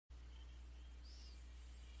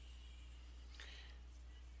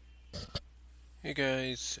Hey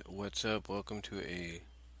guys, what's up? Welcome to a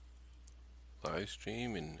live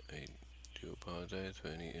stream, and I do apologize for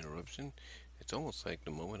any interruption. It's almost like the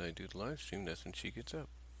moment I do the live stream, that's when she gets up.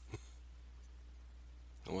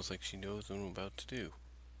 Almost like she knows what I'm about to do.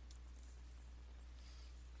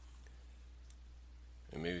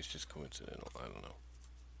 And maybe it's just coincidental, I don't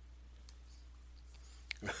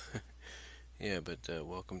know. Yeah, but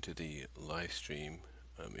welcome to the live stream,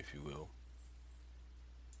 if you will.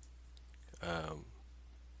 Um,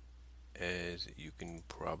 as you can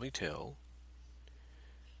probably tell,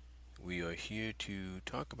 we are here to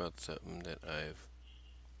talk about something that I've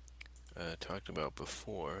talked about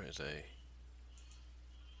before as I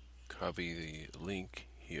copy the link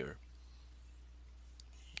here,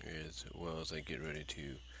 as well as I get ready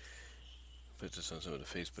to put this on some of the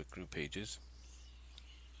Facebook group pages.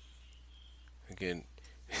 Again,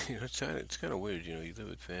 it's kind of weird, you live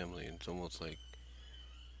with family and it's almost like,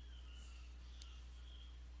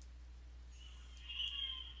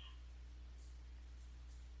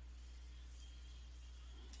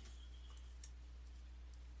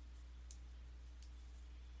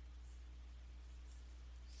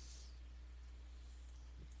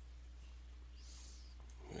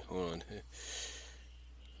 hold on,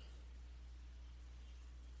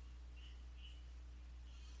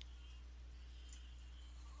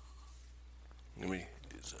 let me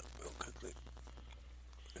do this up real quickly.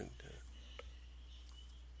 And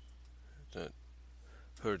not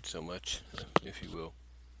heard so much, if you will.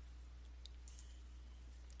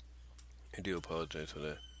 I do apologize for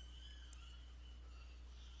that.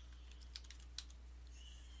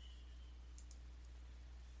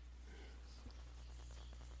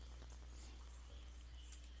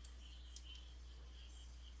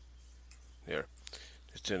 There,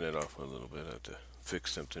 just turn that off for a little bit. I have to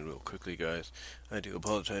fix something real quickly, guys. I do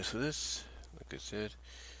apologize for this, like I said.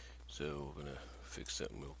 So we're gonna fix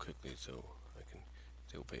something real quickly so I can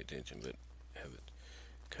still pay attention, but have it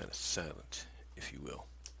kind of silent, if you will.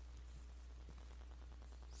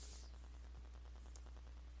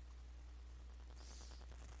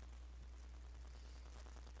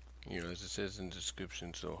 As it says in the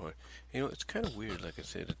description, so hard. It's kind of weird. Like I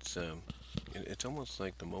said, it's almost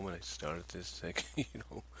like the moment I started this, like,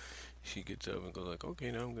 she gets up and goes like,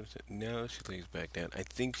 okay, now I'm gonna sit. Now she lays back down. I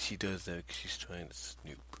think she does that because she's trying to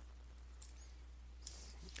snoop.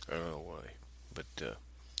 I don't know why, but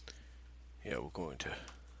yeah, we're going to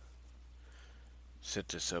set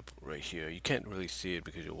this up right here. You can't really see it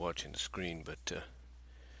because you're watching the screen, but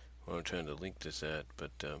where I'm trying to link this at,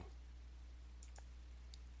 but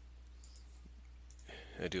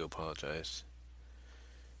I do apologize.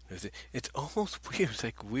 It's almost weird. It's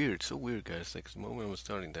like weird, so weird, guys. Like the moment I was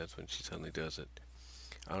starting, that's when she suddenly does it.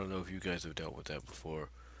 I don't know if you guys have dealt with that before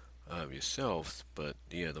yourselves, but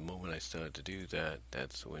yeah, the moment I started to do that,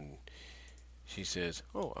 that's when she says,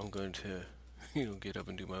 "Oh, I'm going to, get up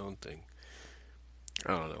and do my own thing."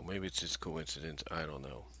 I don't know. Maybe it's just coincidence. I don't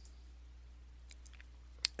know.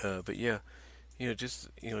 But yeah, just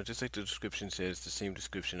like the description says, the same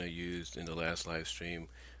description I used in the last live stream.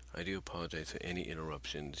 I do apologize for any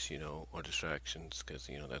interruptions, or distractions, because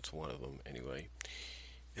that's one of them anyway.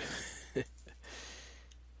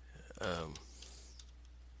 um,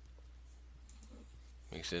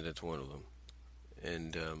 like I said, that's one of them.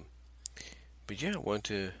 And but yeah, I want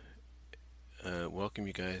to welcome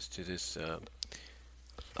you guys to this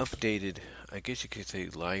updated, I guess you could say,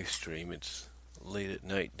 live stream. It's late at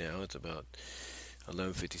night now. It's about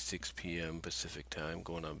 11:56 p.m. Pacific time,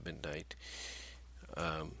 going on midnight.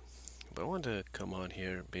 Um, but I wanted to come on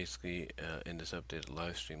here basically in this updated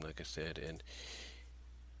live stream, like I said,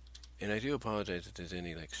 and I do apologize if there's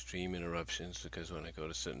any like stream interruptions because when I go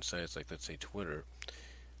to certain sites, like let's say Twitter,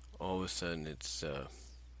 all of a sudden it's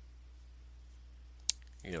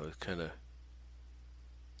kind of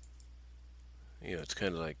it's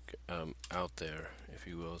kind of like out there, if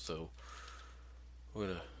you will. So we're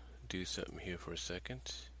gonna do something here for a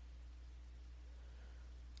second.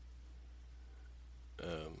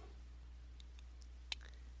 Um,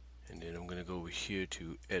 and then I'm gonna go over here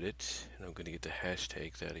to edit, and I'm gonna get the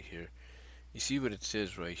hashtags out of here. You see what it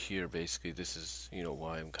says right here? Basically, this is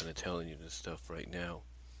why I'm kind of telling you this stuff right now.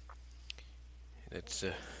 That's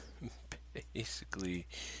basically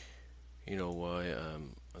why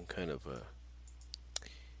I'm kind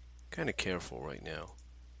of careful right now.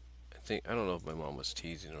 I don't know if my mom was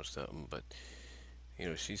teasing or something, but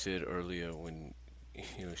she said earlier when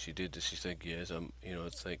she did this, she's like, yes,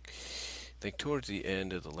 it's like towards the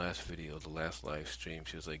end of the last video, the last live stream,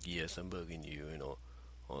 she was like, yes, I'm bugging you and all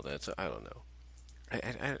that. So I don't know.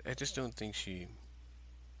 I just don't think she.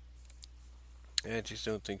 I just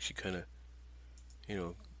don't think she kind of you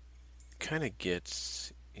know, kind of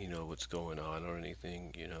gets, what's going on or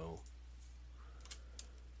anything,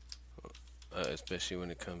 especially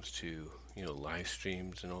when it comes to, live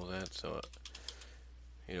streams and all that. So,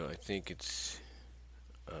 I think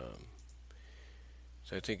um,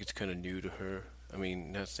 I think it's kind of new to her. I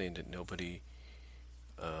mean, not saying that nobody,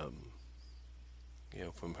 um,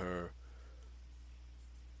 from her,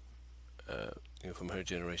 uh, from her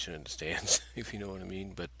generation understands, if you know what I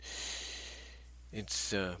mean. But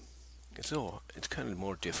it's, it's kind of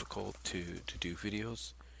more difficult to do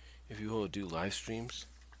videos. If you want to do live streams,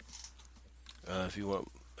 if you want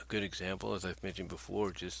a good example, as I've mentioned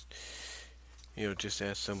before, just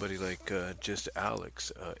ask somebody like just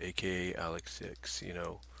Alex, aka Alex Six.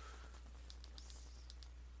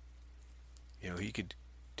 He could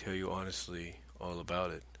tell you honestly all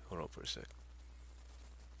about it. Hold on for a sec.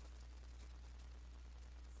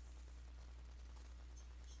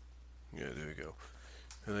 Yeah, there we go.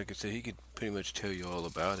 And like I said, he could pretty much tell you all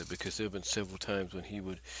about it because there have been several times when he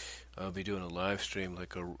would be doing a live stream,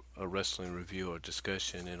 like a wrestling review or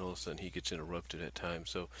discussion, and all of a sudden he gets interrupted at times.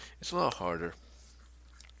 So it's a lot harder.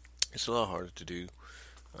 It's a lot harder to do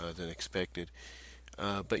than expected.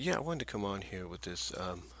 But yeah, I wanted to come on here with this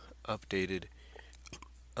updated,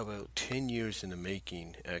 about 10 years in the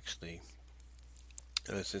making, actually,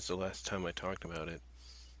 since the last time I talked about it.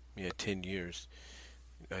 Yeah, 10 years,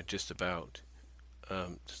 just about,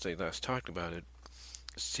 since I last talked about it.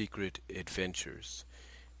 Secret Adventures.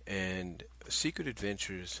 And Secret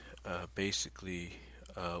Adventures basically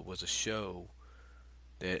was a show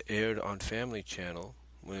that aired on Family Channel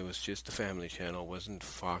when it was just the Family Channel. It wasn't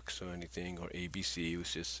Fox or anything or ABC. It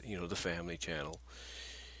was just, the Family Channel.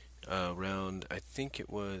 Around, I think it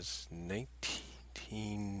was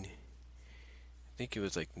 19, I think it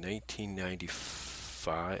was like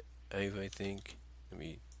 1995, I think. Let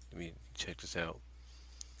me check this out.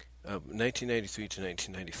 1993 to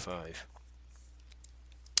 1995.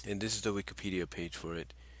 And this is the Wikipedia page for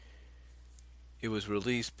it. It was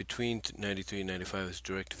released between 93 and 95 as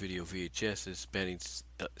direct-to-video VHSs spanning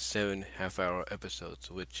 7 half-hour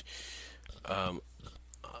episodes, which um,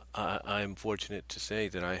 I'm fortunate to say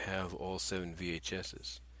that I have all 7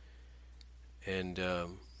 VHSs. And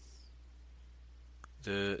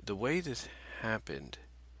the way this happened,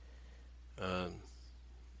 um,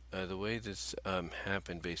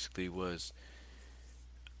 happened basically was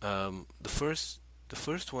the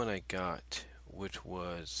first one I got, which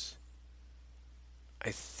was, I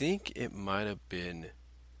think it might have been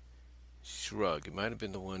Shrug. It might have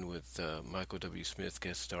been the one with Michael W. Smith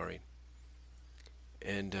guest starring.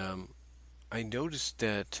 And I noticed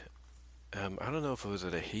that, I don't know if it was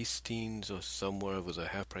at a Hastings or somewhere. It was a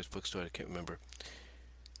half-price bookstore. I can't remember.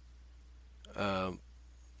 Um,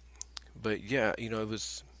 but yeah, it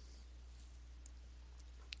was.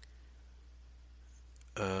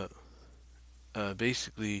 Uh,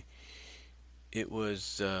 Basically, it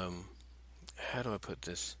was. How do I put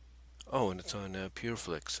this? Oh, and it's on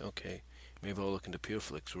PureFlix. Okay, maybe I'll look into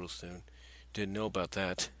PureFlix real soon. Didn't know about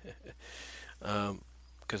that.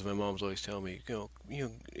 Because my mom's always telling me, are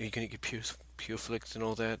you gonna get PureFlix and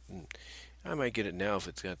all that, and I might get it now if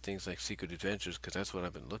it's got things like Secret Adventures, because that's what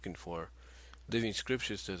I've been looking for. Living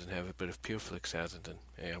Scriptures doesn't have it, but if PureFlix hasn't, then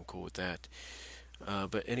hey, I'm cool with that.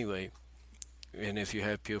 But anyway, and if you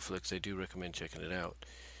have PureFlix, I do recommend checking it out.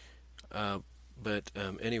 Uh, but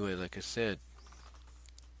anyway, like I said,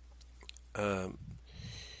 um,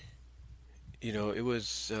 it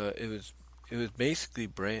was basically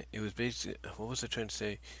brand. It was basically, what was I trying to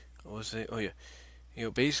say? What was I? Oh yeah,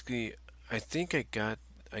 basically, I think I got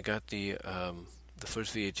the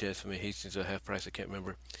first VHS from a Hastings at half price. I can't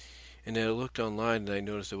remember. And then I looked online and I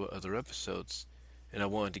noticed there were other episodes, and I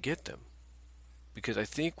wanted to get them because I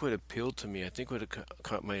think what appealed to me, I think what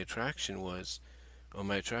caught my attraction was, or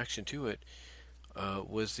my attraction to it,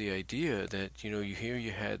 was the idea that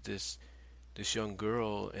you had this young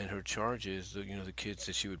girl and her charges, the kids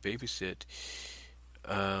that she would babysit.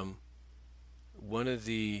 Um, one of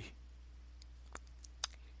the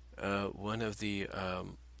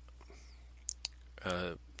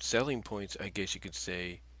selling points, I guess you could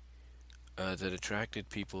say, that attracted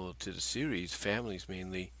people to the series, families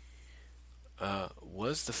mainly,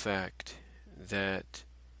 was the fact that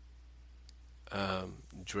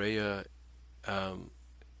Drea, um,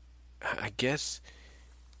 I guess,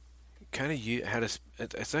 kind of had a.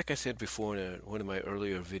 It's like I said before in one of my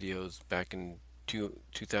earlier videos back in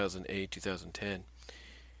 2008, 2010,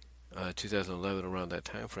 2011, around that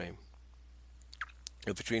time frame.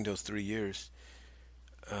 Between those 3 years,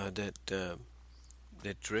 that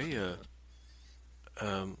Drea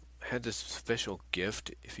had this special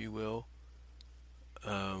gift, if you will,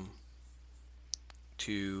 um,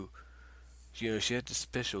 to, she had this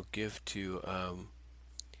special gift to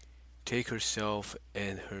take herself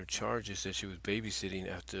and her charges that she was babysitting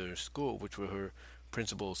after school, which were her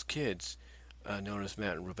principal's kids, known as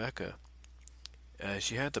Matt and Rebecca.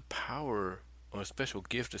 She had the power or a special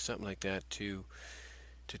gift or something like that to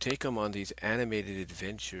take them on these animated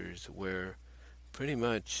adventures where pretty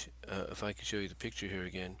much, if I could show you the picture here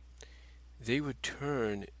again, they would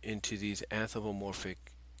turn into these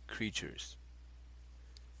anthropomorphic creatures.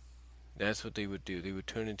 That's what they would do. They would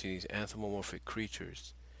turn into these anthropomorphic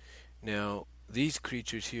creatures. Now, these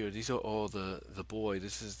creatures here, these are all the boy.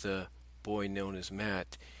 This is the boy known as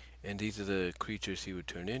Matt, and these are the creatures he would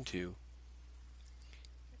turn into.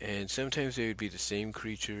 And sometimes they would be the same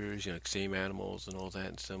creatures, like same animals and all that,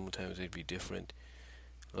 and sometimes they'd be different.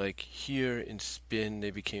 Like here in Spin, they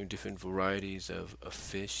became different varieties of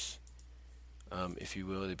fish, if you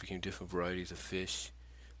will. They became different varieties of fish.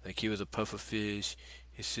 Like he was a puffer fish,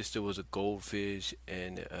 his sister was a goldfish,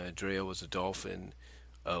 and Drea was a dolphin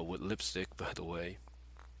with lipstick, by the way.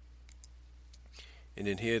 And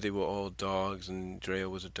then here they were all dogs, and Drea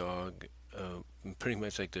was a dog, pretty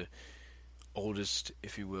much like the oldest,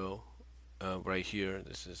 if you will. Right here,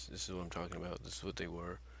 this is what I'm talking about. This is what they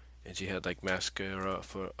were, and she had like mascara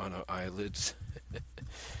for on her eyelids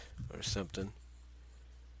or something.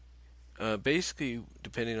 Basically,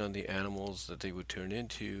 depending on the animals that they would turn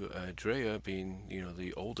into, Drea being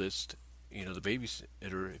the oldest, the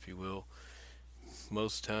babysitter, if you will.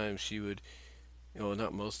 Most times she would,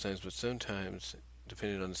 not most times, but sometimes,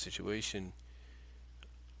 depending on the situation,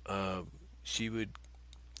 uh, she would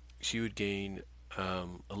she would gain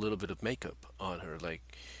a little bit of makeup on her, like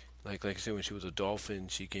I said, when she was a dolphin,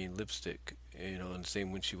 she gained lipstick, and the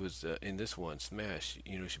same when she was in this one, Smash,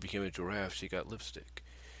 she became a giraffe, she got lipstick.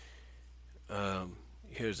 Um,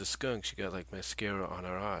 Here's a skunk, she got like mascara on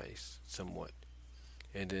her eyes, somewhat.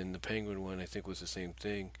 And then the penguin one, I think, was the same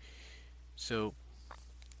thing. So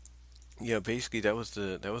yeah, basically that was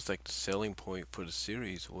like the selling point for the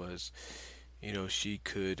series was, she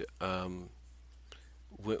could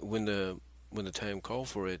when the time called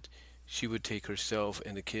for it, she would take herself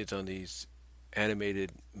and the kids on these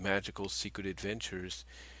animated magical secret adventures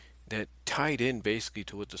that tied in basically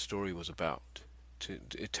to what the story was about.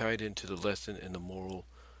 It tied into the lesson and the moral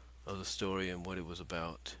of the story and what it was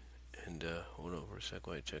about. And hold on for a sec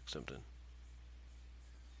while I check something.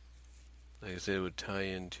 Like I said, it would tie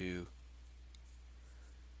into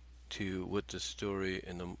what the story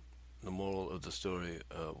and the moral of the story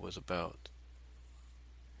was about.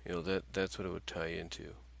 That's what it would tie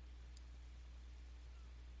into.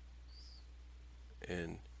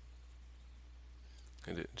 And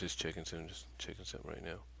just checking something right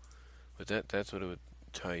now. But that's what it would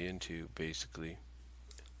tie into basically.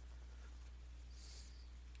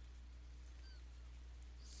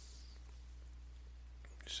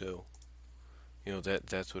 So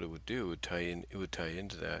that's what it would do. It would tie in. It would tie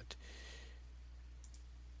into that.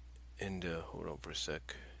 And hold on for a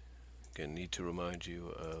sec. Again, need to remind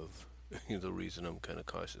you of the reason I'm kind of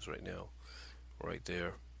cautious right now. Right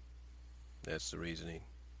there. That's the reasoning.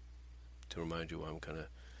 To remind you why I'm kind of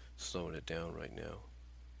slowing it down right now.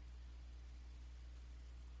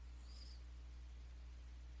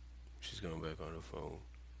 She's going back on her phone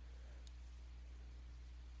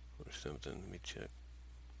or something. Let me check.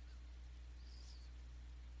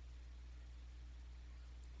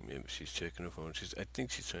 Maybe she's checking her phone. I think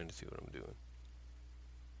she's trying to see what I'm doing.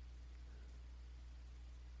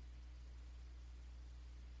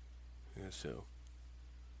 Yeah, so,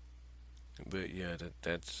 but yeah,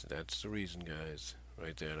 that's the reason, guys,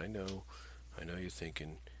 right there. And I know you're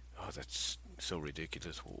thinking, oh, that's so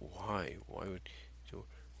ridiculous. Why? Why would you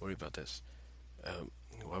worry about this? Um,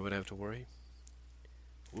 why would I have to worry?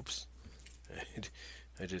 Whoops,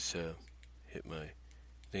 I just hit my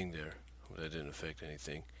thing there. That didn't affect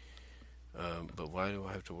anything. But why do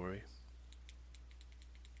I have to worry?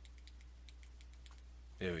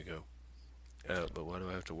 There we go. But why do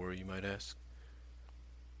I have to worry, you might ask?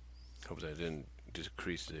 Hope that didn't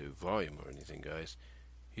decrease the volume or anything, guys.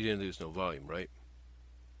 You didn't lose no volume, right?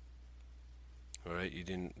 Alright, you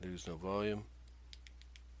didn't lose no volume.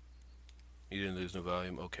 You didn't lose no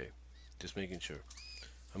volume? Okay. Just making sure.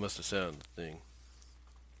 I must have sound the thing.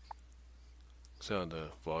 Sound the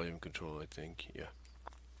volume control, I think. Yeah.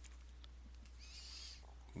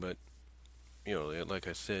 But, like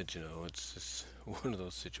I said, it's just one of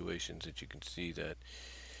those situations that you can see that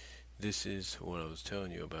this is what I was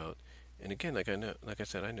telling you about. And again, like I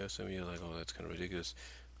said, I know some of you are like, oh, that's kind of ridiculous.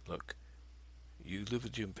 Look, you live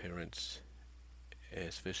with your parents,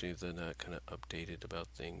 especially if they're not kind of updated about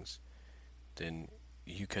things, then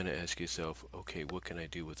you kind of ask yourself, okay, what can I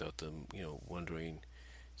do without them, wondering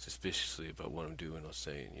suspiciously about what I'm doing or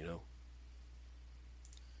saying,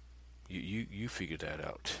 You figure that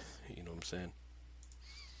out. You know what I'm saying?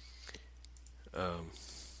 Um,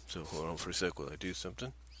 so hold on for a sec while I do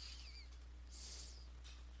something.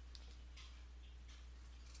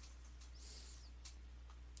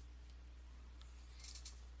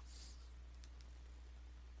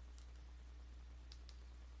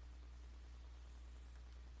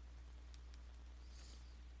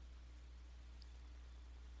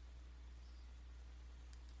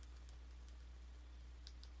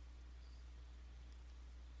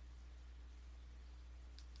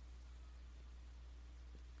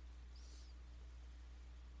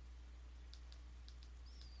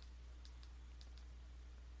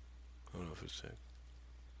 Hold on for a sec.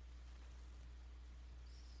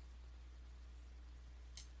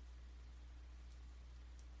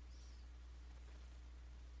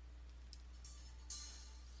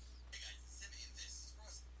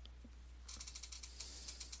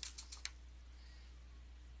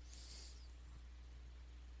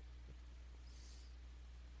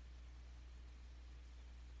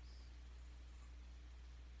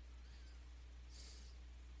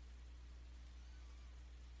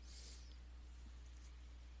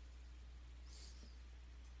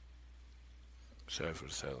 Sorry for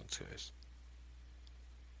the silence, guys.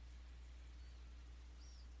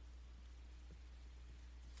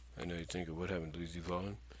 I know you think of what happened to Lizzie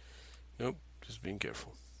Vaughn. Nope, just being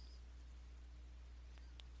careful.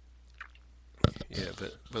 Yeah,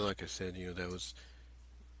 but like I said, that was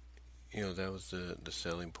the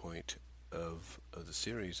selling point of the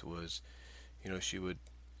series was, she would,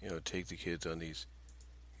 take the kids on these,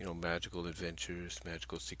 magical adventures,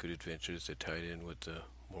 magical secret adventures that tied in with the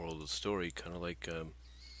moral of the story, kind of like, I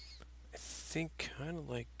think, kind of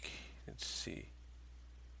like, let's see,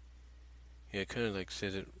 yeah, kind of like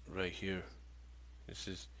says it right here. This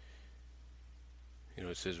is,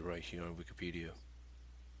 it says it right here on Wikipedia.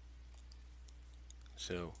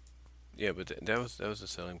 So, yeah, but that was the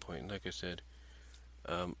selling point. And like I said,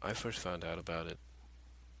 I first found out about it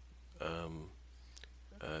um,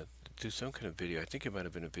 uh, through some kind of video. I think it might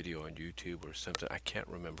have been a video on YouTube or something. I can't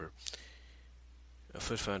remember. I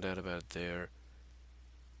first found out about it there.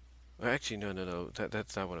 Well, actually, no, no, no.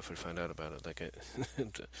 That's not when I first found out about it. Like,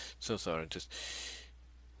 so sorry. Just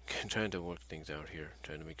trying to work things out here,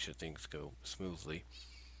 trying to make sure things go smoothly.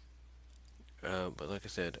 But like I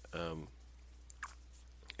said,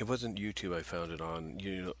 it wasn't YouTube. I found it on.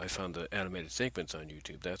 I found the animated segments on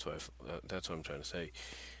YouTube. That's what I'm trying to say.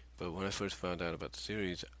 But when I first found out about the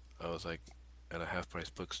series, I was like at a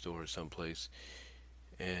half-price bookstore or someplace,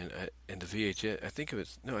 and the VHS. I think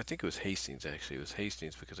it was Hastings actually. It was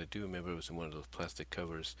Hastings because I do remember it was in one of those plastic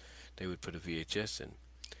covers they would put a VHS in,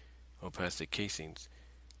 or plastic casings.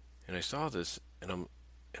 And I saw this, and I'm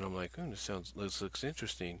like, this looks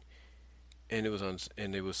interesting. And it was on,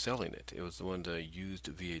 and they was selling it. It was one of the used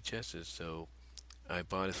VHSs, so I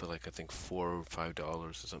bought it for like I think $4 or $5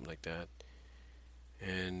 or something like that.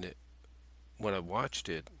 And when I watched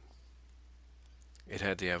it, it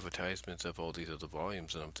had the advertisements of all these other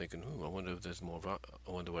volumes, and I'm thinking, I wonder if there's more.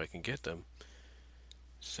 I wonder where I can get them.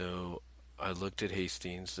 So I looked at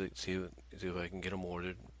Hastings to see if I can get them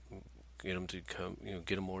ordered, get them to come,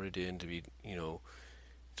 get them ordered in to be, so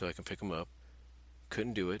I can pick them up.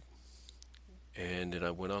 Couldn't do it, and then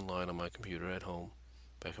I went online on my computer at home,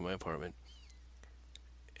 back in my apartment,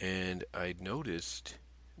 and I noticed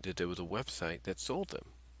that there was a website that sold them,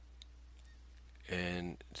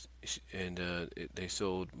 and they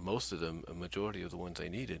sold most of them, a majority of the ones I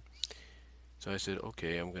needed. So I said,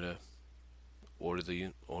 okay, I'm gonna order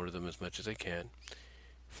them as much as I can.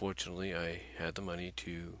 Fortunately, I had the money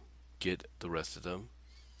to get the rest of them,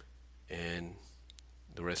 and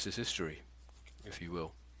the rest is history, if you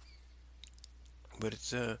will. But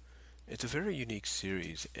it's a very unique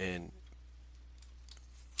series, and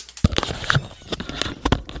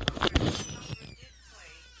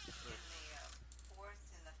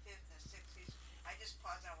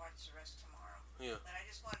yeah,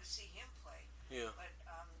 yeah, yeah,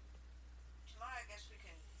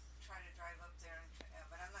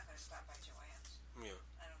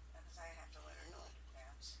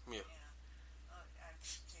 yeah,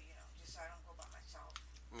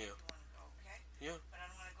 yeah, yeah,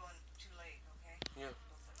 yeah.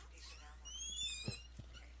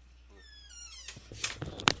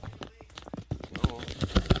 Oh,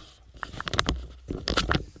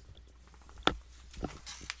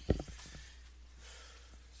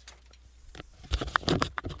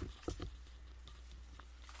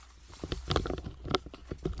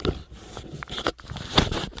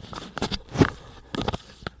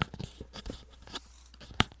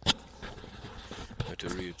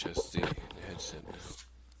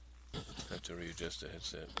 have to readjust the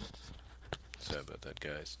headset. Sorry about that,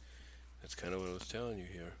 guys. That's kind of what I was telling you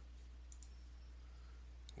here.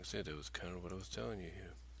 Like I said, that was kind of what I was telling you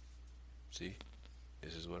here. See?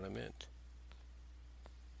 This is what I meant.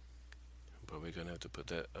 I'm probably gonna have to put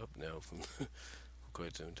that up now for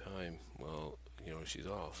quite some time while she's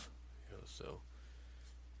off. So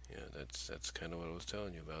yeah, that's kind of what I was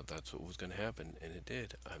telling you about. That's what was gonna happen, and it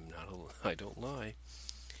did. I don't lie.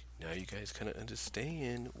 Now you guys kind of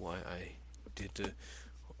understand why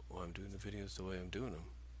I'm doing the videos the way I'm doing them.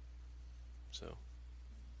 So,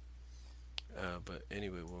 but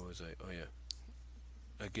anyway, what was I? Oh yeah.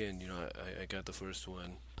 Again, I got the first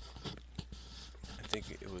one. I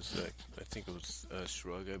think it was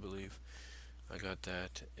Shrug, I believe. I got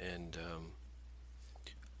that, and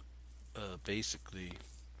basically,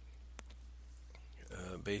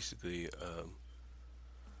 basically,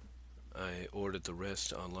 I ordered the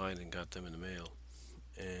rest online and got them in the mail.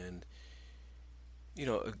 And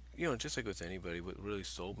just like with anybody, what really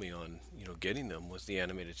sold me on getting them was the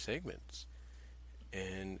animated segments.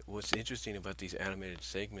 And what's interesting about these animated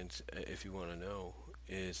segments, if you want to know,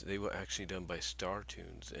 is they were actually done by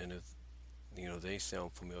StarToons, and if they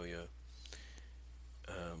sound familiar,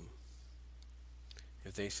 um,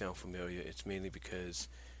 if they sound familiar, it's mainly because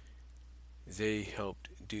they helped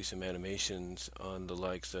do some animations on the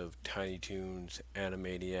likes of Tiny Toons,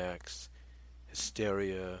 Animaniacs,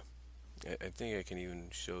 Hysteria. I think I can even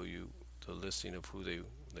show you the listing of who they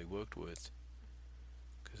worked with,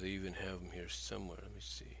 because they even have them here somewhere. Let me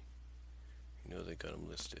see. They got them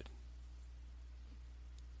listed.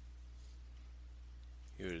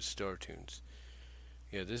 Here is StarToons.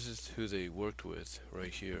 Yeah, this is who they worked with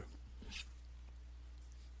right here.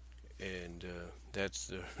 And that's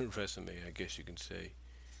the resume, I guess you can say.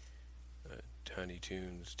 Tiny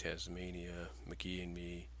Toons, Tasmania, McGee and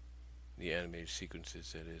Me, the animated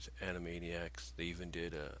sequences, that is, Animaniacs. They even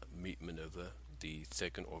did Meet Minerva, the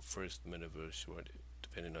second or first Minerva short,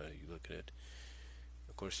 depending on how you look at it.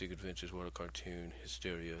 Of course, Secret Adventures, Water Cartoon,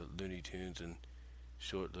 Hysteria, Looney Tunes, and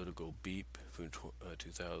Short Little Go Beep from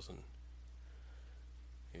 2000.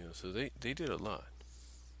 So they did a lot,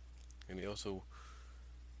 and they also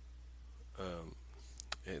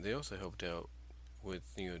helped out with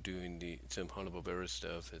doing some Hanna-Barbera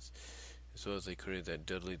stuff, as well as they created that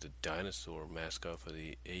Dudley the Dinosaur mascot for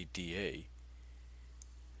the ADA,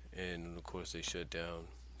 and of course they shut down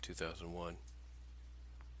 2001.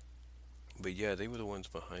 But yeah, they were the ones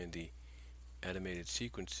behind the animated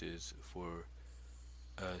sequences for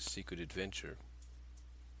Secret Adventure,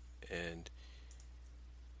 and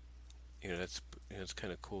that's it's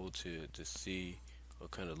kind of cool to see or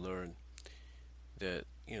kind of learn that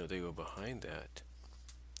they were behind that.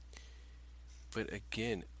 But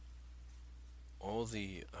again, all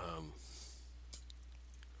the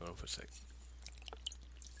hold on for a sec.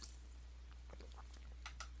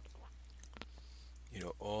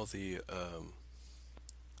 All the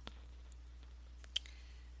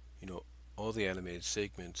all the animated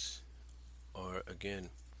segments are, again,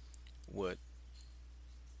 what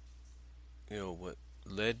what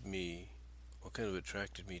led me, what kind of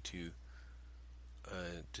attracted me to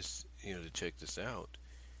to check this out,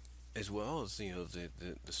 as well as the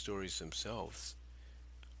stories themselves.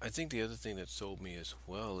 I think the other thing that sold me as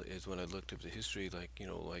well is when I looked up the history, like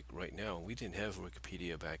right now, we didn't have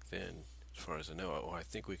Wikipedia back then, as far as I know, or I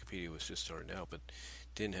think Wikipedia was just starting out, but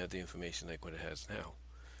didn't have the information like what it has now.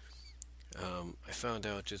 I found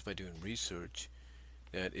out just by doing research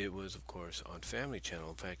that it was, of course, on Family Channel.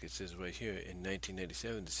 In fact, it says right here, in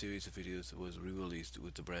 1997, the series of videos was re-released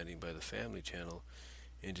with the branding by the Family Channel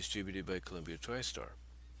and distributed by Columbia TriStar.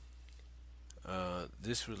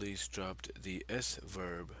 This release dropped the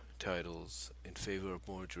S-verb titles in favor of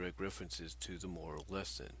more direct references to the moral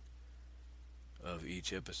lesson of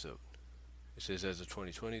each episode. It says, as of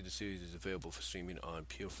 2020, the series is available for streaming on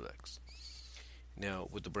PureFlix. Now,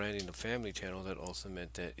 with the branding of Family Channel, that also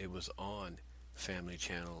meant that it was on Family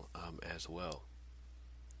Channel as well.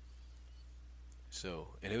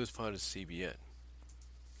 So, and it was part of CBN.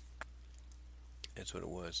 That's what it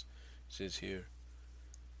was. It says here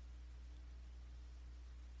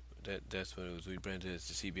that's what it was rebranded as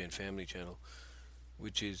the CBN Family Channel,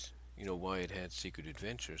 which is why it had Secret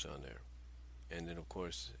Adventures on there. And then of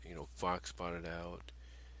course Fox bought it out,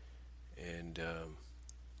 and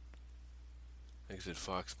like I said,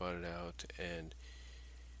 Fox bought it out, and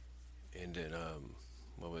then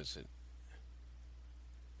what was it?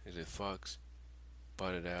 Is it Fox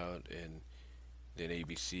bought it out, and then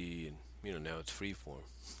ABC, and now it's Freeform.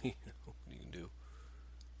 What you can do.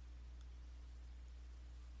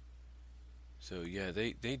 So yeah,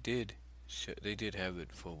 they did have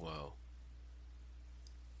it for a while,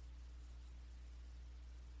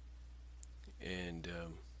 and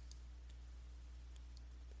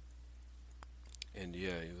yeah,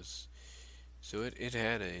 it was. So it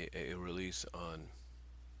had a release on,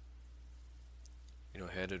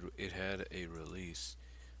 it had a release,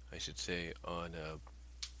 I should say, on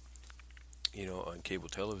on cable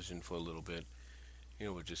television for a little bit,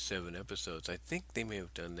 with just 7 episodes. I think they may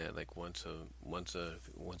have done that like once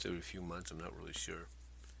every few months. I'm not really sure,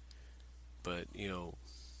 but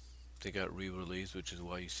they got re-released, which is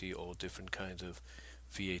why you see all different kinds of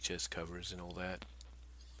VHS covers and all that.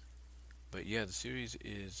 But yeah, the series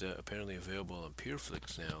is apparently available on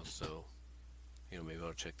PureFlix now, so maybe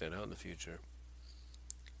I'll check that out in the future.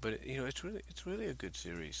 But it's really a good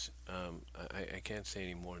series. I can't say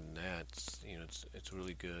any more than that. It's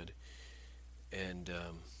really good, and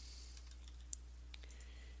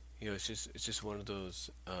it's just one of those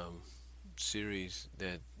series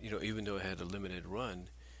that even though it had a limited run,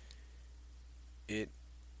 it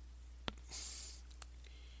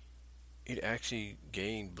it actually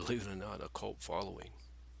gained, believe it or not, a cult following.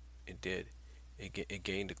 It did. It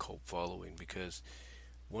gained a cult following because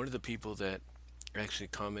one of the people that actually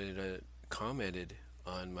commented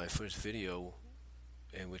on my first video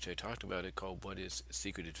in which I talked about it, called "What Is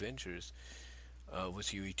Secret Adventures," was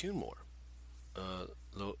Huey Toonmore.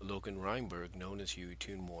 Logan Reinberg, known as Huey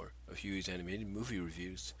Toonmore of Huey's Animated Movie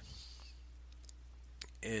Reviews.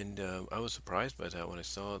 And I was surprised by that when I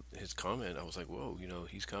saw his comment. I was like, whoa,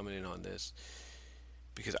 he's commenting on this.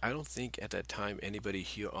 Because I don't think at that time anybody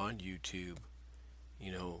here on YouTube,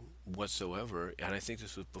 whatsoever, and I think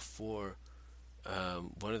this was before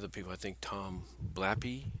one of the people, I think Tom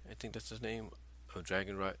Blappy, I think that's his name, of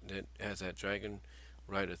Dragon Ride, that has that Dragon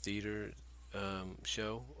Rider Theater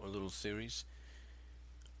show or little series.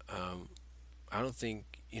 Um, I don't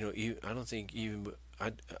think I don't think even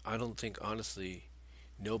I don't think honestly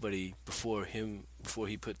nobody before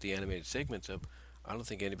he put the animated segments up. I don't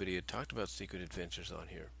think anybody had talked about Secret Adventures on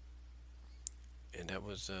here, and that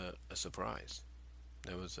was a surprise.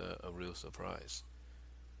 That was a real surprise.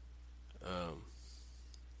 Um,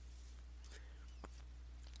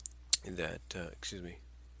 in that excuse me,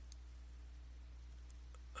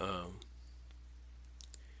 um,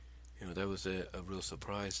 that was a real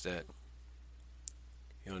surprise that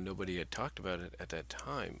nobody had talked about it at that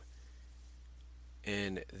time.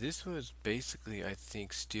 And this was basically, I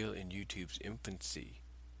think, still in YouTube's infancy.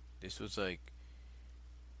 This was like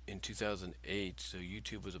in 2008, so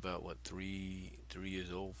YouTube was about what, 3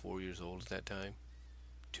 years old, 4 years old at that time,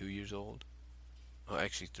 2 years old. Oh,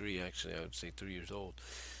 actually three. Actually, I would say 3 years old.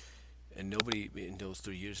 And nobody in those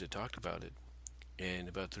 3 years had talked about it. And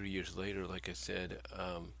about 3 years later, like I said,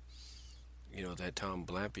 that Tom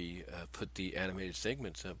Blampy put the animated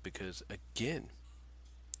segments up because again,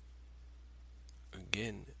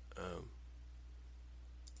 um,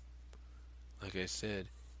 like I said,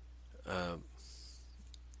 um,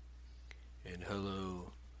 and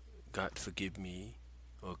hello, God forgive me,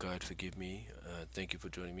 or God forgive me. Thank you for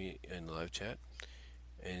joining me in the live chat.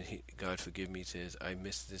 And God forgive me says I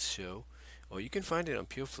missed this show. Well, you can find it on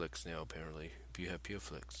PureFlix now, apparently, if you have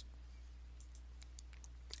PureFlix.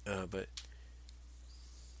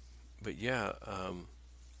 But yeah,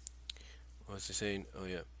 what was I saying? Oh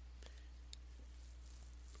yeah,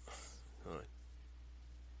 hold on.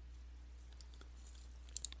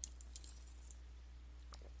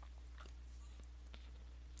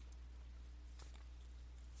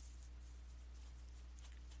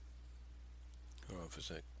 Hold on for a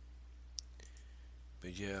sec.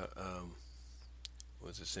 But yeah, what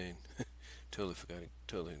was I saying? Totally forgot.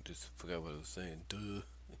 Totally just forgot what I was saying. Duh.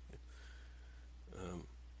 Um,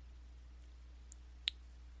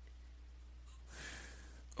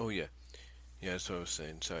 oh yeah, yeah. That's what I was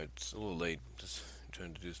saying. Sorry, it's a little late. Just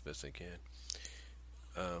trying to do as best I can.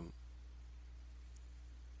 Um,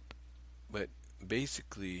 but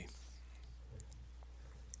basically,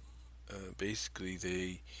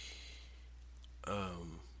 they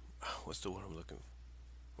what's the word I'm looking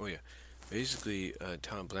for? Oh yeah, basically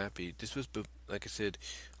Tom Blappy. This was like I said.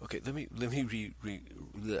 Okay, let me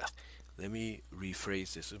bleh. Let me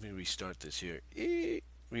rephrase this. Let me restart this here.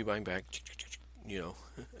 Rewind back. You know.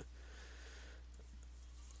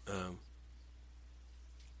 Um,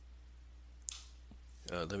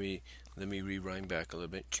 let me rewind back a little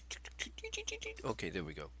bit. Okay, there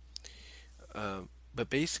we go. But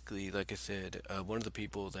basically, like I said, one of the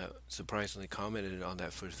people that surprisingly commented on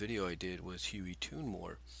that first video I did was Huey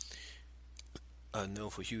Toonmore, known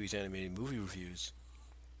for Huey's Animated Movie Reviews.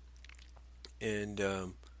 And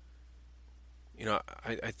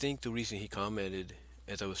I think the reason he commented,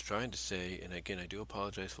 as I was trying to say, and again, I do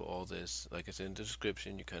apologize for all this. Like I said in the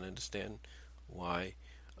description, you kind of understand why.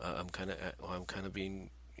 I'm kind of being,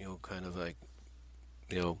 kind of like,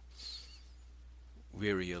 you know,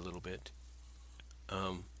 weary a little bit.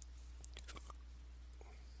 Um,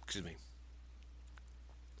 excuse me.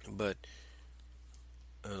 But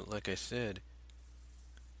like I said,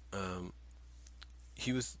 um,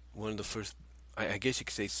 he was one of the first, I guess you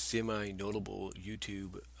could say, semi-notable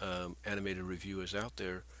YouTube animated reviewers out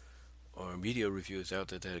there, or media reviewers out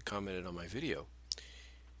there that had commented on my video.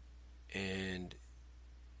 And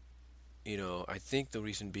I think the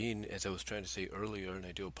reason being, as I was trying to say earlier, and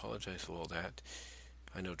I do apologize for all that.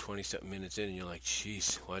 I know 20 something minutes in, and you're like,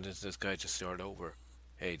 "Jeez, why does this guy just start over?"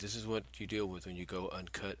 Hey, this is what you deal with when you go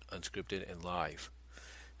uncut, unscripted, and live.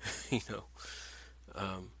 you know.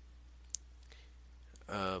 Um,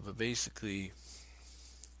 but basically,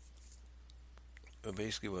 what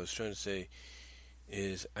I was trying to say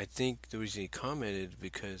is, I think the reason he commented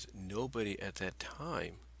because nobody at that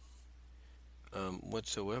time,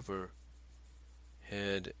 whatsoever,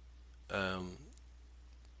 had um,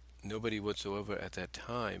 nobody whatsoever at that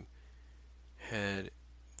time had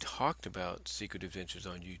talked about Secret Adventures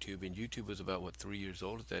on YouTube, and YouTube was about, what, 3 years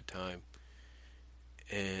old at that time.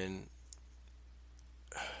 And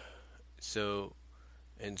so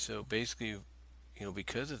basically,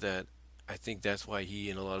 because of that, I think that's why he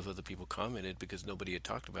and a lot of other people commented, because nobody had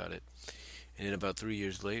talked about it. And then about 3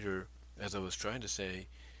 years later, as I was trying to say,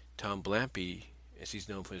 Tom Blampy, as he's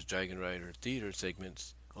known for his Dragon Rider theater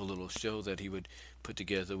segments, a little show that he would put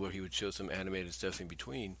together where he would show some animated stuff in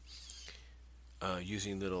between,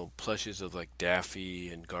 using little plushes of like Daffy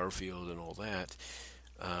and Garfield and all that.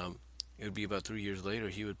 It would be about 3 years later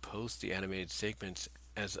he would post the animated segments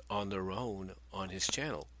as on their own on his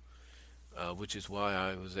channel, which is why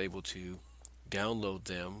I was able to download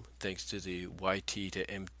them thanks to the YT to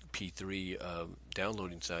MP3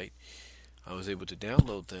 downloading site. I was able to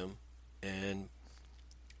download them and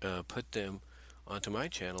put them onto my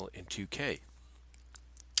channel in 2K.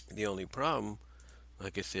 The only problem,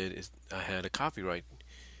 like I said, is I had a copyright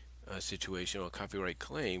situation or a copyright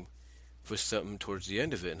claim for something towards the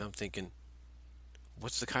end of it, and I'm thinking,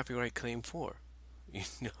 what's the copyright claim for? You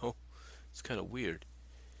know, it's kind of weird.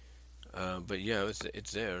 But yeah,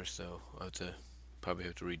 it's there, so I'll probably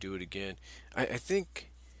have to redo it again. I think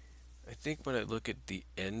when I look at the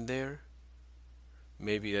end there,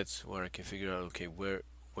 maybe that's where I can figure out, okay, where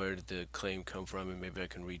did the claim come from, and maybe I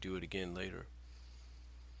can redo it again later.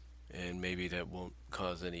 And maybe that won't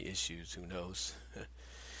cause any issues, who knows.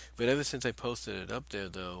 But ever since I posted it up there,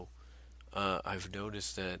 though, I've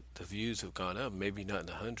noticed that the views have gone up, maybe not in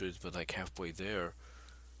the hundreds, but like halfway there.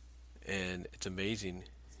 And it's amazing.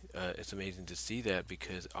 It's amazing to see that,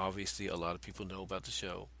 because obviously a lot of people know about the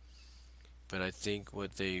show. But I think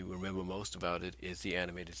what they remember most about it is the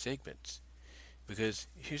animated segments. Because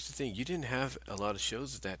here's the thing, you didn't have a lot of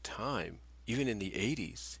shows at that time, even in the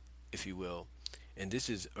 80s, if you will. And this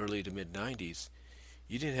is early to mid 90s.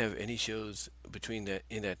 You didn't have any shows between that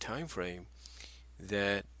in that time frame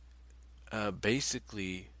that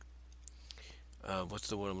basically, what's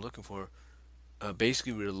the word I'm looking for?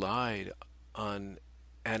 Basically relied on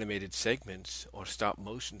animated segments or stop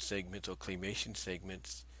motion segments or claymation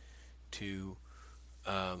segments to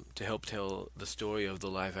help tell the story of the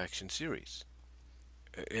live action series,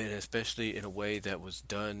 and especially in a way that was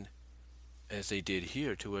done as they did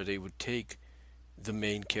here, to where they would take the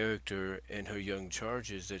main character and her young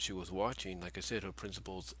charges that she was watching, like I said, her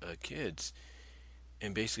principal's kids,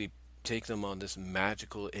 and basically take them on this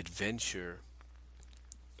magical adventure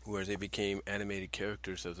where they became animated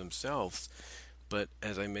characters of themselves. But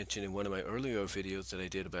as I mentioned in one of my earlier videos that I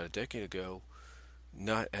did about a decade ago,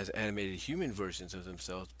 not as animated human versions of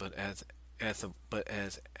themselves, but as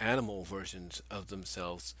animal versions of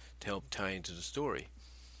themselves to help tie into the story.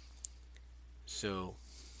 So,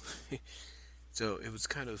 so it was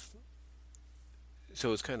kind of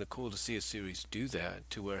cool to see a series do that,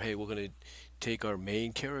 to where, hey, we're gonna take our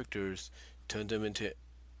main characters, turn them into,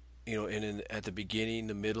 at the beginning,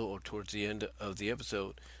 the middle, or towards the end of the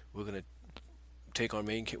episode, we're gonna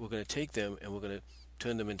we're gonna take them and we're gonna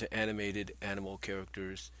turn them into animated animal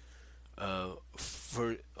characters, or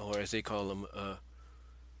as they call them,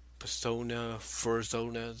 fursonas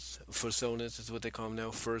is what they call them now,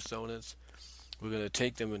 fursonas. We're going to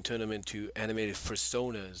take them and turn them into animated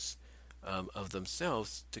personas of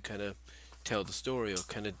themselves to kind of tell the story, or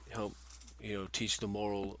kind of help, teach the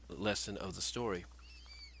moral lesson of the story.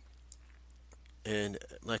 And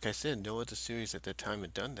like I said, no other series at that time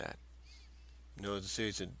had done that. No other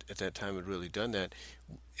series at that time had really done that.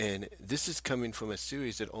 And this is coming from a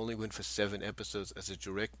series that only went for 7 episodes as a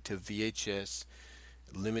direct to VHS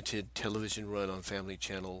limited television run on Family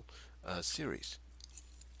Channel series.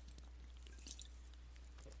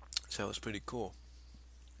 that was pretty cool.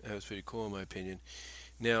 That was pretty cool in my opinion.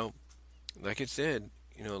 Now, like it said,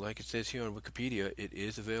 like it says here on Wikipedia, it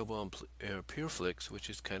is available on PureFlix, which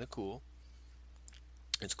is kind of cool.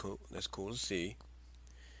 It's cool. That's cool to see.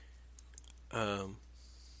 Um,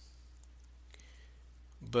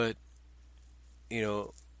 but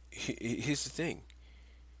here's the thing.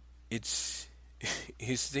 It's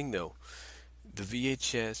here's the thing though. The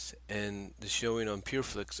VHS and the showing on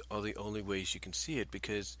PureFlix are the only ways you can see it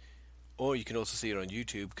because, or you can also see it on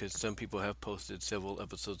YouTube because some people have posted several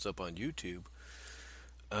episodes up on YouTube.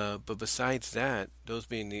 But besides that, those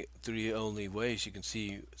being the three only ways you can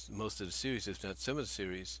see most of the series, if not some of the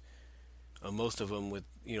series, most of them with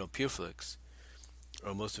PureFlix,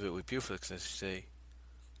 or most of it with PureFlix, I should say.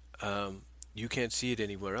 You can't see it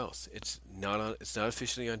anywhere else. It's not on. It's not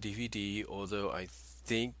officially on DVD. Although I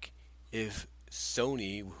think if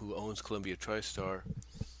Sony, who owns Columbia TriStar,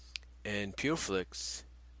 and PureFlix,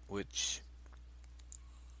 which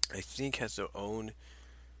I think has their own,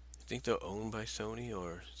 I think they're owned by Sony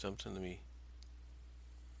or something. Let me.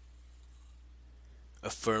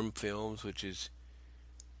 Affirm Films, which is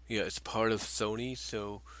it's part of Sony.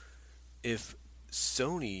 So if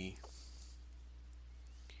Sony,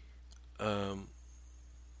 um,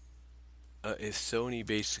 if Sony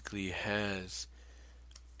basically has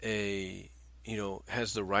a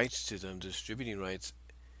has the rights to them, the distributing rights,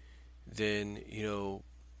 then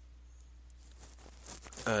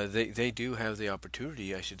they do have the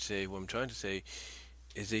opportunity. I should say what I'm trying to say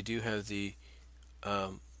is they do have the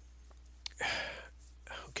um,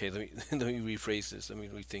 okay. Let me let me rephrase this. Let me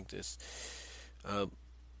rethink this. Uh,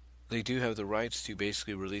 they do have the rights to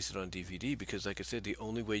basically release it on DVD because, like I said, the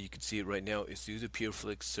only way you can see it right now is through the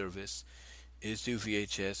PureFlix service, is through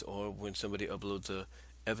VHS, or when somebody uploads a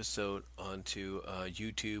episode onto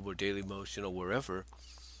YouTube or Dailymotion or wherever.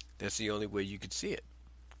 That's the only way you could see it.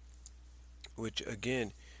 Which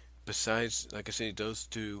again, besides, like I said, those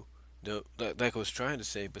two, like I was trying to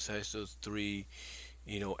say, besides those three,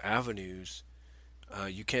 avenues,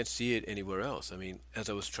 you can't see it anywhere else. I mean, as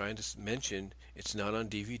I was trying to mention, it's not on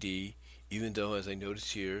DVD, even though, as I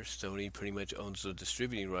noticed here, Sony pretty much owns the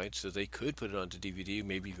distributing rights, so they could put it onto DVD,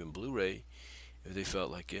 maybe even Blu-ray, if they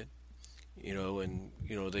felt like it. And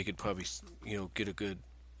they could probably get a good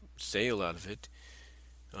sale out of it,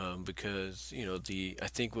 because the I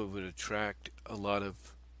think what would attract a lot of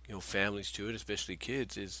families to it, especially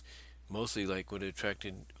kids, is mostly like what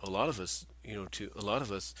attracted a lot of us,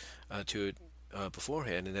 to it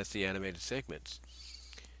beforehand, and that's the animated segments.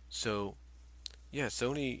 So yeah,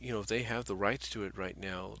 Sony, if they have the rights to it right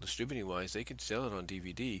now, distributing wise, they could sell it on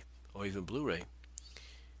DVD or even Blu-ray.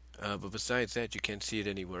 But besides that, you can't see it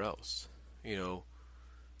anywhere else. You know,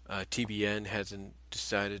 TBN hasn't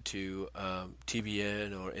decided to,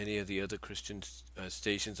 TBN or any of the other Christian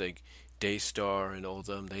stations like Daystar and all of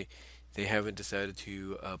them, they haven't decided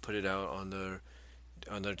to put it out on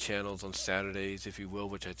their channels on Saturdays, if you will,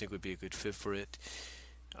 which I think would be a good fit for it.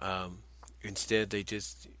 Um, instead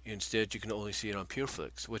you can only see it on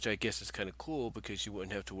PureFlix, which I guess is kind of cool because you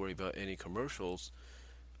wouldn't have to worry about any commercials.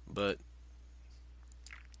 But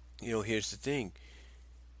here's the thing.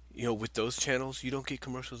 With those channels, you don't get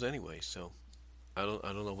commercials anyway. So I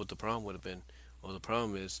don't know what the problem would have been, or the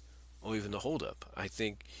problem is, or even the holdup. I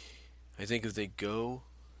think if they go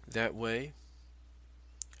that way,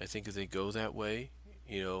 I think if they go that way,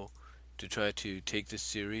 you know, to try to take this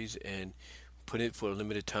series and put it for a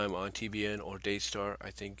limited time on TBN or Daystar,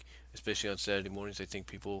 I think, especially on Saturday mornings, I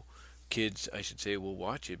think kids, I should say, will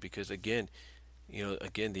watch it because again,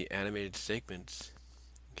 the animated segments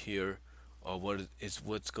here are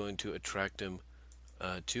what's going to attract them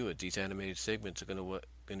to it. These animated segments are going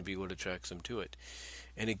to be what attracts them to it.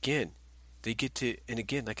 And again,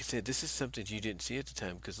 like I said, this is something you didn't see at the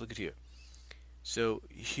time because look at here. So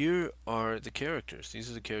here are the characters. These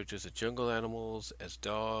are the characters as jungle animals, as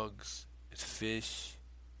dogs, as fish,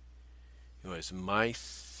 as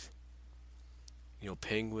mice,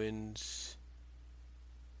 penguins,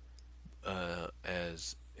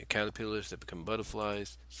 as caterpillars that become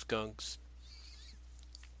butterflies, skunks,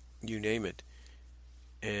 you name it.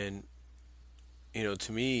 And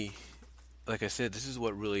to me, like I said, this is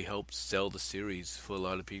what really helped sell the series for a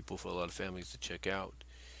lot of people, for a lot of families to check out.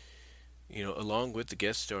 Along with the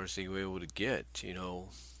guest stars they were able to get,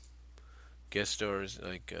 guest stars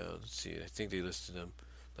like let's see, I think they listed them.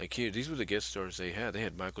 Like here, these were the guest stars they had. They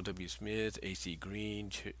had Michael W. Smith, A.C. Green,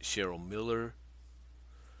 Cheryl Miller,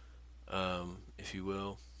 if you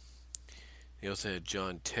will. They also had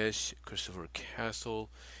John Tesh, Christopher Castle,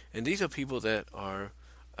 and these are people that are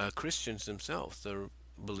Christians themselves. They're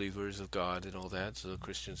believers of God and all that, so they're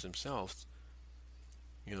Christians themselves.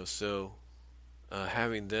 So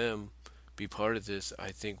having them be part of this,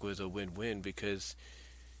 I think, was a win-win because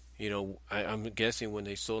I'm guessing when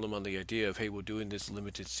they sold them on the idea of, hey, we're doing this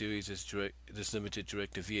limited series, this limited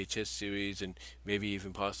direct to VHS series, and maybe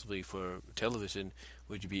even possibly for television,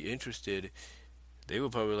 would you be interested? They were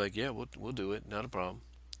probably like, yeah, we'll do it, not a problem.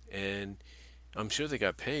 And I'm sure they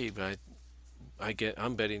got paid, but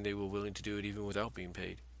I'm betting they were willing to do it even without being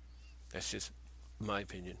paid. That's just my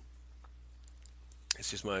opinion.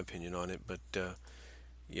 It's just my opinion on it. But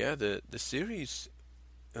yeah, the series,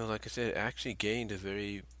 like I said, actually gained a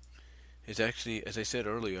very. It's actually, as I said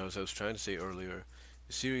earlier, as I was trying to say earlier,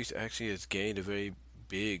 the series actually has gained a very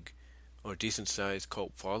big or decent sized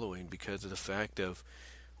cult following because of the fact of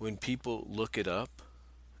when people look it up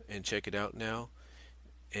and check it out now,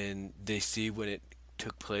 and they see when it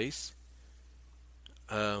took place,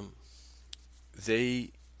 um,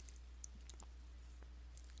 they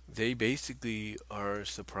they basically are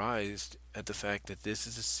surprised at the fact that this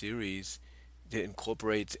is a series that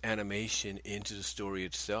incorporates animation into the story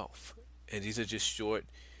itself. And these are just short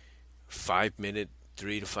 5 minute,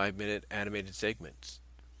 3 to 5 minute animated segments.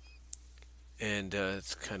 And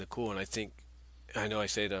it's kind of cool. And I know I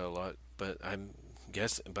say that a lot, but I'm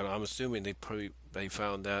assuming they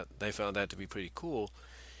found that to be pretty cool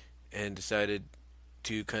and decided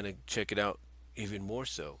to kind of check it out even more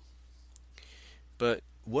so. But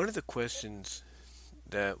one of the questions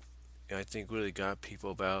that I think really got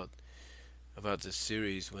people about this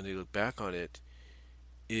series when they look back on it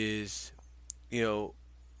is, you know,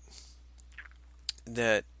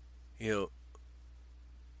 that you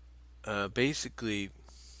know basically,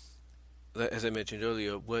 as I mentioned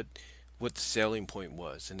earlier, what the selling point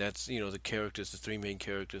was, and that's the characters, the three main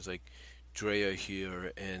characters like Drea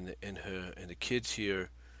here and the kids here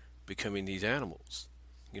becoming these animals.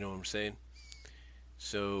 You know what I'm saying?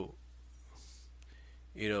 So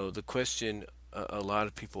the question a lot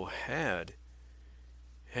of people had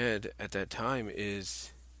at that time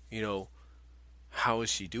is, you know, how is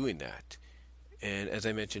she doing that? And as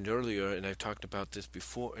I mentioned earlier, and I've talked about this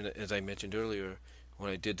before, and as I mentioned earlier, when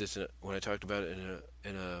I talked about it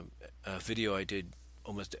in a video I did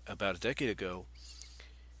almost about a decade ago,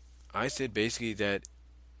 I said basically that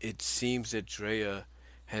it seems that Drea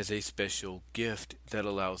has a special gift that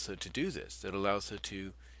allows her to do this, that allows her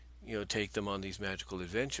to, take them on these magical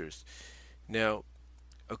adventures. Now,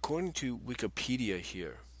 according to Wikipedia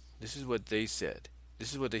here, this is what they said.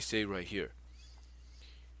 This is what they say right here.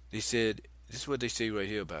 They said, this is what they say right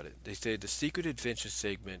here about it. They say the Secret Adventure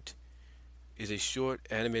segment is a short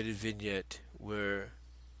animated vignette where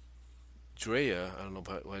Drea, I don't know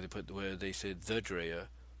why they put where they said the Drea,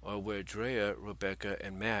 or where Drea, Rebecca,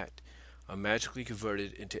 and Matt are magically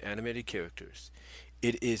converted into animated characters.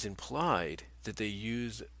 It is implied that they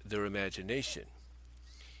use their imagination.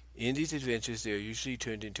 In these adventures, they are usually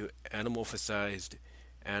turned into anamorphized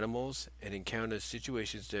animals and encounter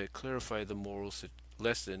situations that clarify the moral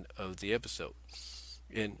lesson of the episode.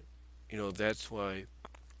 And, that's why,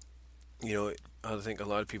 I think a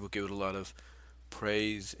lot of people give it a lot of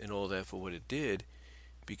praise and all that for what it did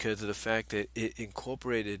because of the fact that it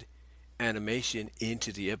incorporated animation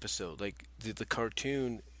into the episode. Like the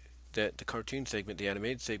cartoon segment, the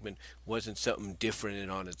animated segment, wasn't something different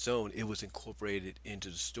and on its own. It was incorporated into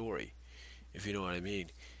the story, if you know what I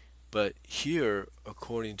mean. But here,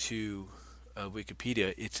 according to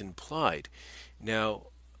Wikipedia, it's implied. Now,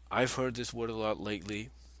 I've heard this word a lot lately.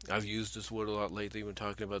 I've used this word a lot lately when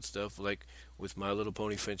talking about stuff like with My Little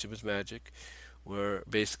Pony Friendship is Magic, where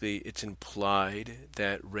basically it's implied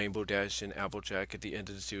that Rainbow Dash and Applejack at the end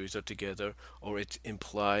of the series are together, or it's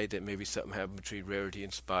implied that maybe something happened between Rarity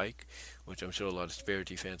and Spike, which I'm sure a lot of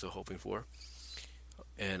Rarity fans are hoping for,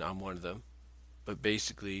 and I'm one of them. But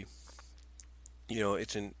basically,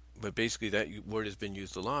 but basically that word has been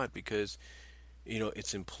used a lot because,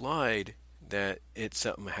 it's implied that it's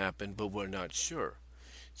something happened, but we're not sure.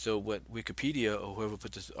 So what Wikipedia or whoever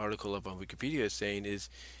put this article up on Wikipedia is saying is,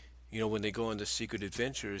 when they go on the secret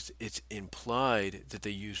adventures, it's implied that they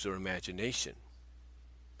use their imagination.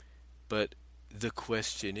 But the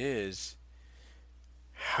question is,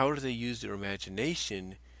 how do they use their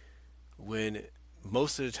imagination when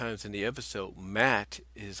most of the times in the episode, Matt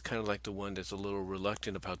is kind of like the one that's a little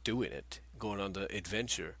reluctant about doing it, going on the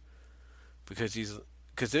adventure, because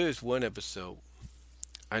there is one episode.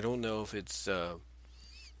 I don't know if it's.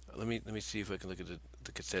 Let me see if I can look at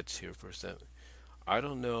the cassettes here for a second. I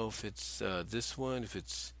don't know if it's this one, if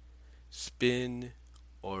it's Spin,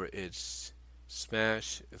 or it's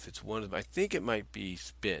Smash. If it's one of them, I think it might be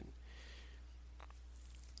Spin.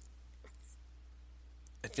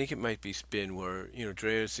 I think it might be Spin, where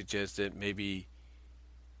Drea suggests that maybe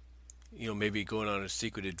maybe going on a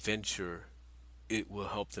secret adventure, it will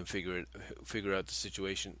help them figure out the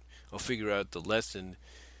situation, or figure out the lesson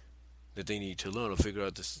that they need to learn, or figure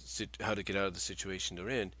out how to get out of the situation they're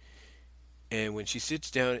in. And when she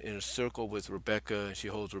sits down in a circle with Rebecca, she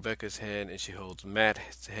holds Rebecca's hand and she holds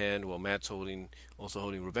Matt's hand while Matt's also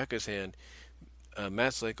holding Rebecca's hand.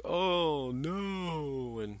 Matt's like, "Oh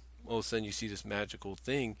no!" And all of a sudden you see this magical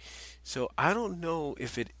thing. So I don't know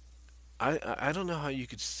if it. I don't know how you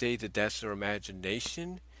could say that that's their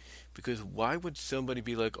imagination, because why would somebody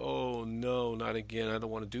be like, "Oh no, not again! I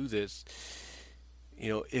don't want to do this."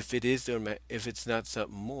 If it is if it's not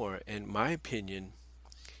something more. And my opinion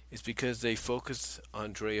is because they focus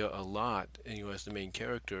on Drea a lot, and as the main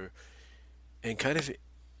character, and kind of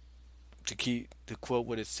to quote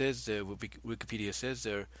what it says there, what Wikipedia says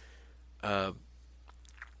there, uh,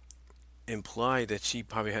 imply that she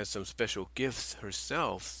probably has some special gifts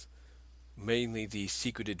herself, mainly the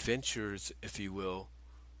secret adventures, if you will,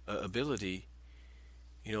 ability.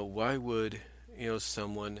 Why would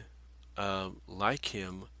someone like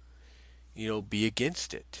him, be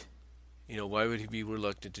against it? Why would he be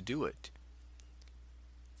reluctant to do it?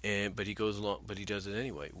 But he goes along, but he does it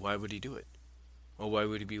anyway. Why would he do it? Or why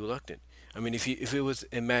would he be reluctant? I mean, if it was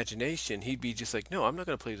imagination, he'd be just like, no, I'm not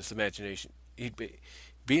going to play this imagination.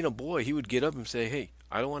 Being a boy, he would get up and say, hey,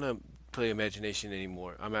 I don't want to play imagination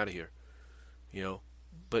anymore. I'm out of here. You know,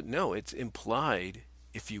 but no, it's implied,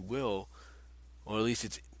 if you will, or at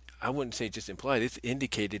least I wouldn't say just implied. It's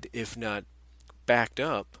indicated, if not backed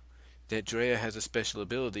up, that Drea has a special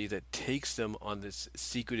ability that takes them on this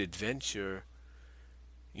secret adventure,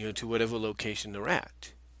 to whatever location they're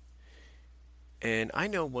at. And I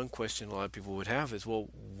know one question a lot of people would have is, well,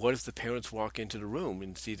 what if the parents walk into the room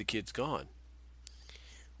and see the kids gone?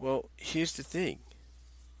 Well, here's the thing.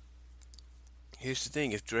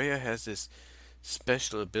 If Drea has this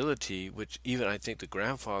special ability, which even I think the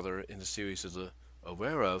grandfather in the series is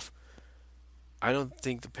aware of, I don't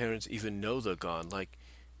think the parents even know they're gone. Like,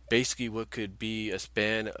 basically, what could be a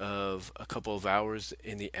span of a couple of hours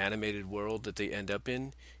in the animated world that they end up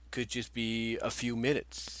in could just be a few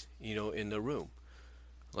minutes, in the room.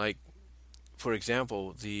 Like, for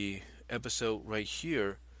example, the episode right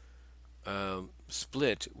here,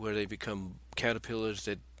 Split, where they become caterpillars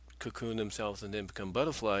that cocoon themselves and then become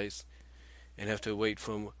butterflies and have to wait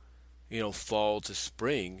from, fall to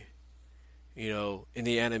spring. In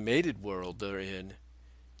the animated world they're in,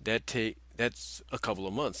 that's a couple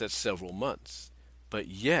of months. That's several months. But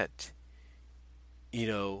yet, you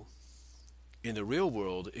know, in the real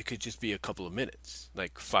world, it could just be a couple of minutes,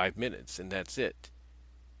 like 5 minutes, and that's it.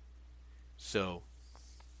 So,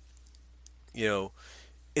 you know,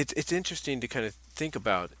 it's interesting to kind of think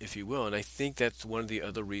about, if you will, and I think that's one of the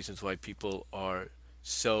other reasons why people are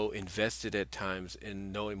so invested at times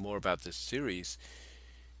in knowing more about this series,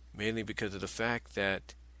 mainly because of the fact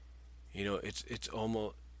that it's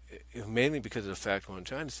almost mainly because of the fact what I'm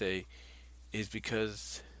trying to say is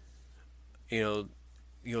because you know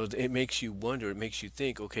it makes you wonder, it makes you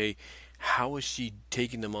think, okay, how is she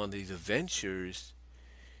taking them on these adventures?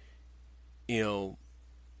 You know,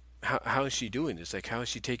 how is she doing this? Like, how is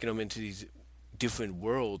she taking them into these different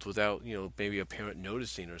worlds without maybe a parent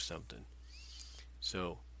noticing or something?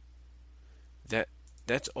 So that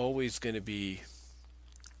that's always going to be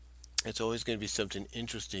it's always going to be something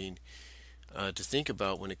interesting to think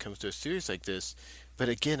about when it comes to a series like this. But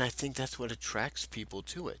again, I think that's what attracts people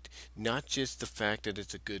to it. Not just the fact that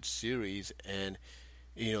it's a good series and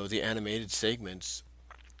the animated segments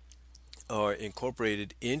are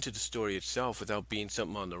incorporated into the story itself without being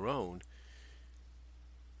something on their own,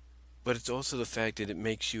 but it's also the fact that it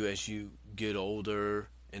makes you, as you get older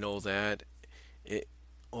and all that, it,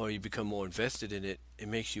 or you become more invested in it, it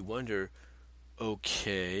makes you wonder,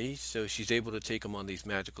 okay, so she's able to take them on these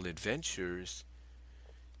magical adventures,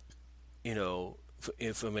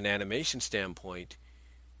 from an animation standpoint,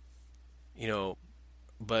 you know,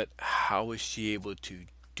 but how is she able to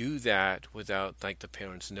do that without like the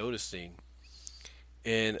parents noticing?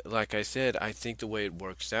 And like I said, I think the way it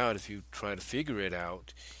works out, if you try to figure it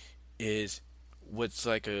out, is what's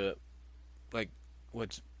like a like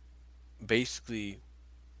what's basically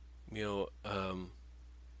you know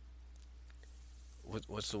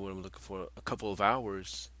what's the word I'm looking for? A couple of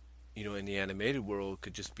hours, in the animated world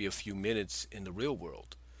could just be a few minutes in the real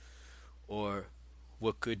world, or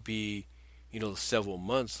what could be, several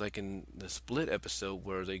months, like in the Split episode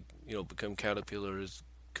where they, become caterpillars,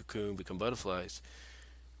 cocoon, become butterflies.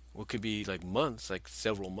 What could be like months, like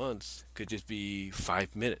several months, could just be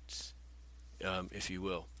 5 minutes, if you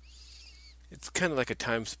will. It's kind of like a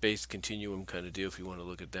time-space continuum kind of deal if you want to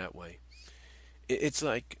look at it that way. it's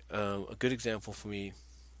like a good example for me,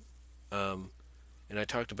 um, and I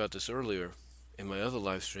talked about this earlier in my other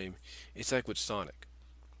live stream. It's like with Sonic.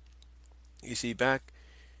 You see, back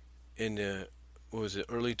in the what was it,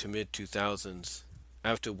 early to mid 2000s,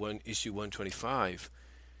 after one issue 125,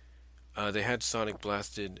 they had Sonic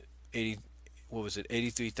blasted 80, what was it,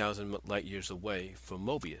 83,000 light years away from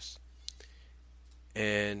Mobius.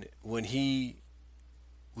 And when he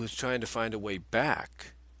was trying to find a way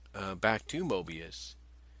back, back to Mobius,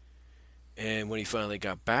 and when he finally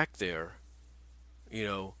got back there, you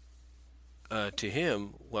know, to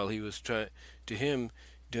him, while he was trying, to him,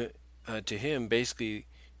 to him, basically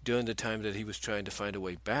during the time that he was trying to find a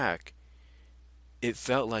way back, it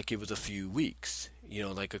felt like it was a few weeks,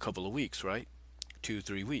 like a couple of weeks, right? 2,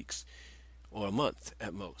 3 weeks, or a month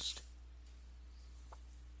at most.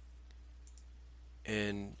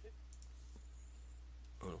 And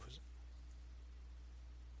what was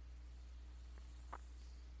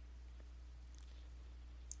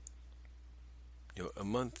a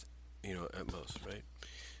month, at most, right?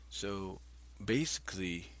 So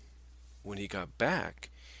basically, when he got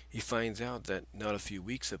back, he finds out that not a few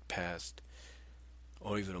weeks have passed,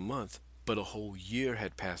 or even a month, but a whole year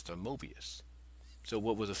had passed on Mobius. So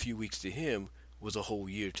what was a few weeks to him was a whole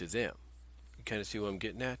year to them. You kind of see what I'm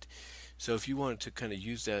getting at? So if you wanted to kind of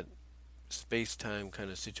use that space time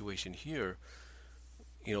kind of situation here,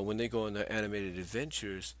 when they go on the animated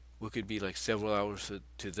adventures, what could be like several hours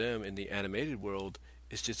to them in the animated world,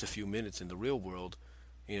 it's just a few minutes in the real world,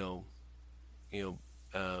 you know,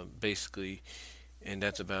 basically, and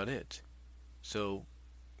that's about it. So,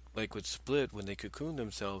 like with Split, when they cocoon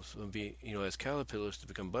themselves and be, as caterpillars to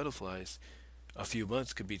become butterflies, a few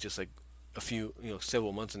months could be just like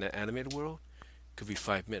several months in the animated world could be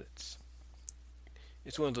 5 minutes.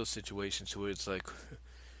 It's one of those situations where it's like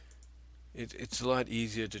it's a lot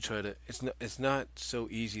easier to try to. It's not so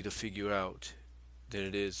easy to figure out than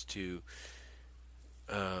it is to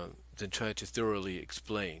than try to thoroughly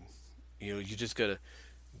explain. You just gotta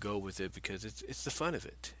go with it because it's the fun of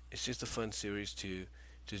it. It's just a fun series to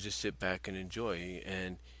just sit back and enjoy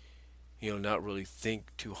and not really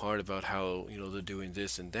think too hard about how they're doing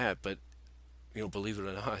this and that. But believe it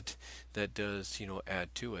or not, that does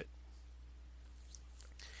add to it.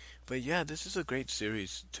 But yeah, this is a great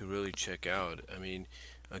series to really check out. I mean,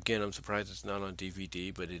 again, I'm surprised it's not on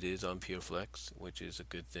DVD, but it is on PureFlex, which is a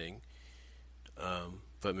good thing.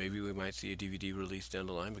 But maybe we might see a DVD release down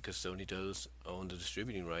the line because Sony does own the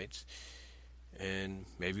distributing rights, and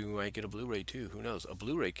maybe we might get a Blu-ray too. Who knows? A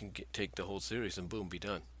Blu-ray can take the whole series and boom, be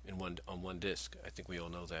done in one on one disc. I think we all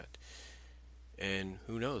know that. And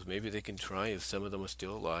who knows? Maybe they can try if some of them are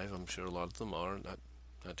still alive. I'm sure a lot of them are. Not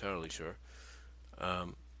entirely sure.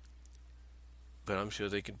 Um, but I'm sure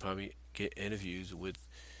they can probably get interviews with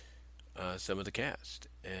some of the cast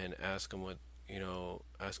and ask them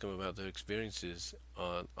about their experiences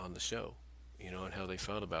on the show, and how they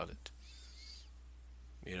felt about it,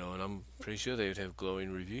 and I'm pretty sure they would have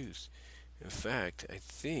glowing reviews. In fact, I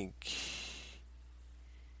think,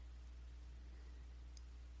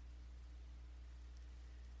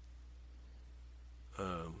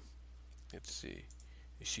 um, let's see,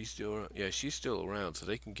 is she still around? Yeah, she's still around, so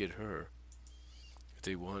they can get her if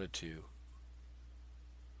they wanted to.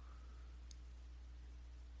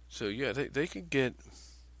 So yeah, they can get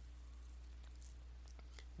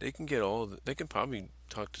they can probably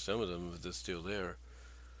talk to some of them if they're still there.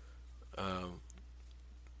 Um,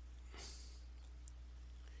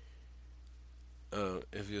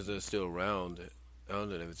 if they're still around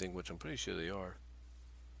and everything, which I'm pretty sure they are.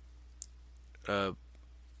 Uh,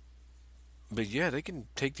 but yeah, they can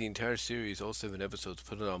take the entire series, all 7 episodes,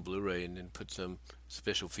 put it on Blu-ray, and then put some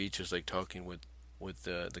special features like talking with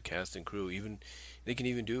the cast and crew. Even they can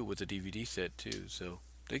even do it with a DVD set too. So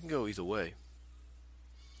they can go either way.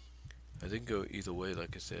 They can go either way,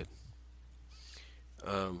 like I said.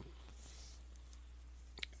 Um,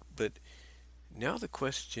 but now the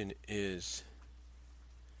question is,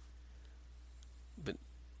 but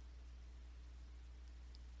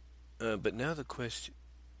but now the question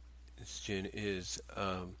is,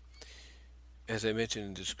 as I mentioned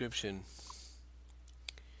in the description,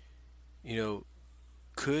 you know,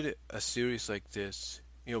 could a series like this,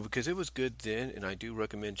 because it was good then, and I do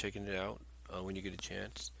recommend checking it out when you get a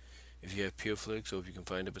chance, if you have PureFlix or if you can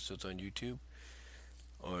find episodes on YouTube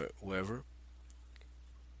or wherever.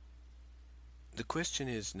 The question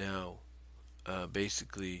is now,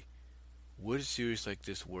 basically, would a series like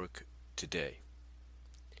this work today?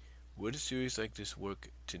 Would a series like this work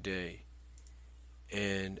today?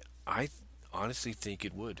 And honestly think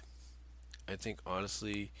it would. I think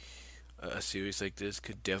honestly, a series like this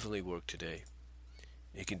could definitely work today.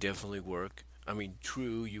 It can definitely work. I mean,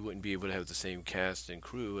 true, you wouldn't be able to have the same cast and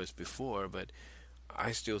crew as before, but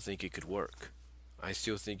I still think it could work. I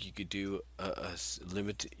still think you could do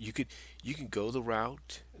limit. You can go the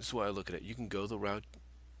route. This is why I look at it. You can go the route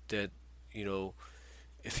that you know.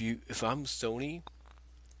 If I'm Sony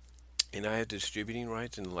and I had the distributing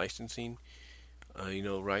rights and licensing,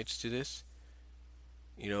 rights to this,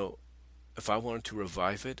 you know, if I wanted to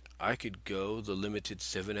revive it, I could go the limited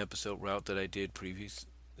 7 episode route that I did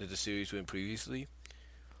that the series went previously,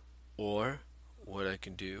 or what I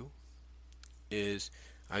can do is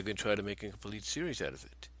I can try to make a complete series out of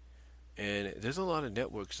it. And there's a lot of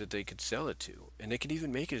networks that they could sell it to, and they could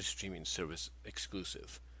even make it a streaming service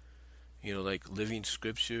exclusive. Like Living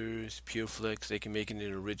Scriptures, Pureflix, they can make it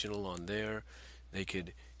an original on there. They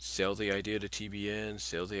could sell the idea to TBN,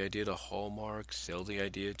 sell the idea to Hallmark, sell the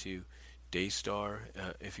idea to Daystar,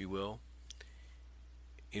 if you will.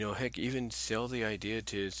 Heck, even sell the idea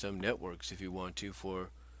to some networks if you want to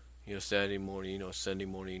for, Saturday morning, Sunday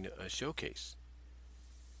morning showcase.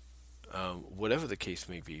 Whatever the case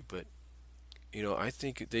may be, but I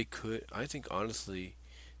think they could. I think honestly,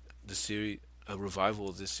 the series, a revival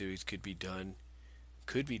of this series could be done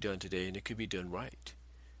today, and it could be done right.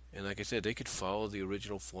 And like I said, they could follow the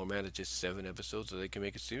original format of just 7 episodes, or they can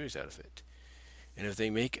make a series out of it. And if they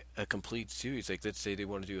make a complete series, like let's say they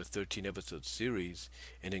want to do a 13 episode series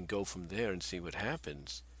and then go from there and see what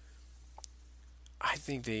happens, I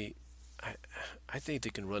think I, I think they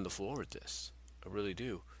can run the floor with this. I really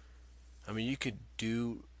do. I mean, you could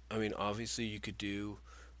do. I mean, obviously, you could do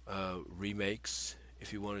remakes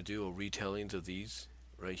if you want to do, or retellings of these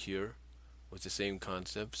right here with the same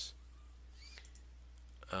concepts.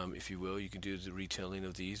 If you will, you can do the retelling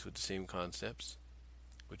of these with the same concepts,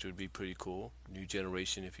 which would be pretty cool. New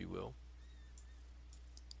generation, if you will.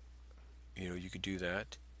 You could do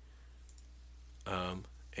that.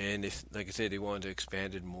 And if, like I said, they wanted to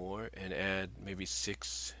expand it more and add maybe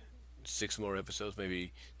six more episodes,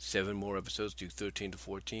 maybe 7 more episodes, do 13 to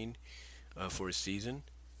 14 for a season,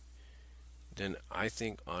 then I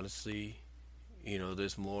think honestly,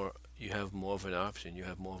 there's more. You have more of an option. You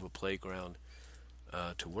have more of a playground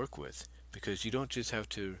to work with, because you don't just have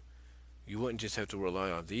to. You wouldn't just have to rely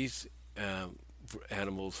on these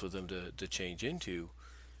animals for them to change into.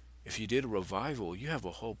 If you did a revival, you have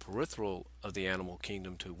a whole peripheral of the animal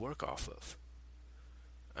kingdom to work off of.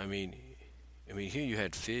 I mean, here you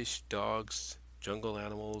had fish, dogs, jungle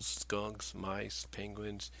animals, skunks, mice,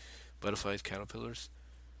 penguins, butterflies, caterpillars.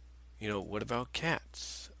 What about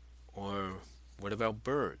cats? Or what about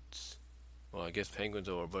birds? Well, I guess penguins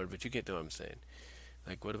are a bird, but you get what I'm saying.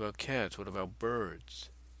 Like, what about cats? What about birds?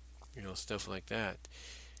 Stuff like that.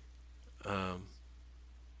 Um,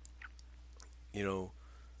 you know,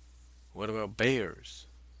 what about bears?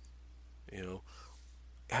 You know,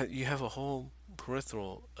 you have a whole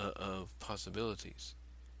peripheral of possibilities,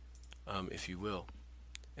 if you will.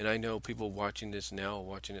 And I know people watching this now, or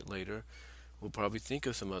watching it later, will probably think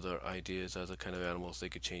of some other ideas, other kind of animals they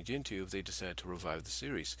could change into if they decide to revive the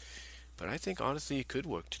series. But I think honestly it could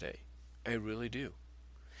work today. I really do.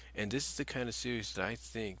 And this is the kind of series that I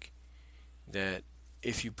think that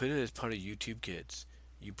if you put it as part of YouTube Kids,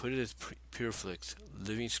 you put it as Pureflix,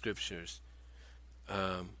 Living Scriptures,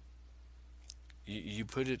 um, you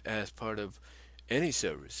put it as part of any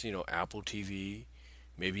service, Apple TV,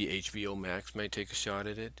 maybe HBO Max might take a shot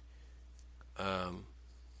at it. Um,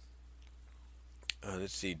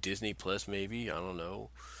 let's see, Disney Plus maybe, I don't know,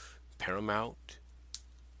 Paramount,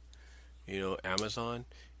 Amazon,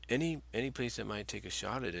 any place that might take a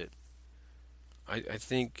shot at it. I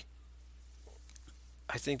think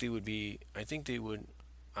they would be. I think they would.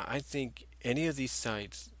 I think any of these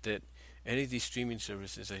sites that any of these streaming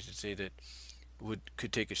services, I should say, that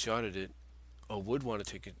could take a shot at it, or would want to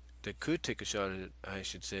take it, that could take a shot at it, I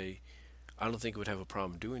should say, I don't think it would have a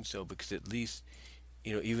problem doing so, because at least,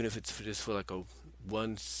 even if it's just for like a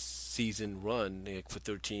one season run, like for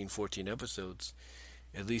 13, 14 episodes,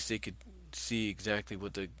 at least they could see exactly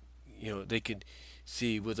what they could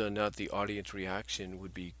see whether or not the audience reaction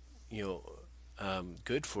would be,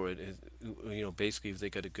 good for it. Basically, if they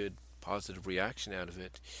got a good positive reaction out of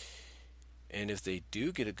it, and if they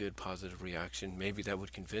do get a good positive reaction, maybe that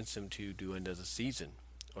would convince them to do another season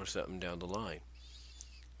or something down the line.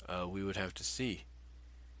 We would have to see.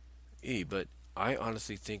 But I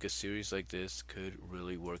honestly think a series like this could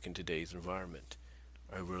really work in today's environment.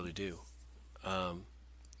 I really do. Um,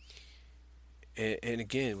 and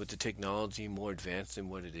again, with the technology more advanced than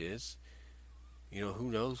what it is,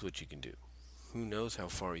 who knows what you can do? Who knows how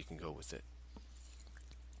far you can go with it?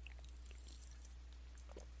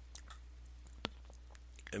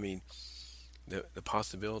 I mean, The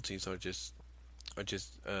possibilities are just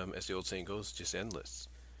as the old saying goes, just endless.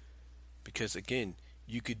 Because again,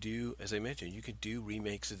 you could do, as I mentioned, you could do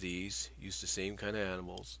remakes of these, use the same kind of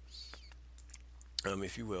animals,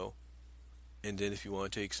 if you will, and then if you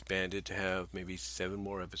want to expand it to have maybe 7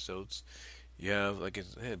 more episodes, you have, like I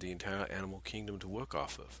said, the entire animal kingdom to work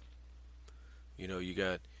off of. You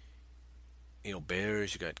got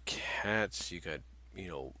bears, you got cats, you got you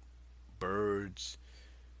know birds.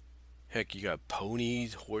 Heck, you got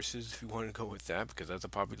ponies, horses, if you want to go with that, because that's a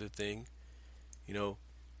popular thing. You know,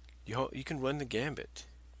 you can run the gambit,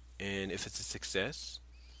 and if it's a success,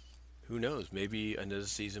 who knows? Maybe another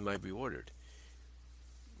season might be ordered.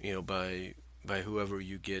 By whoever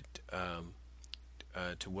you get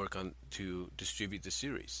to work on to distribute the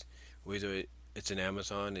series, whether it's an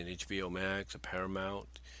Amazon, an HBO Max, a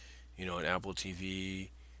Paramount, an Apple TV,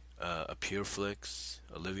 a PureFlix,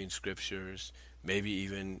 a Living Scriptures, maybe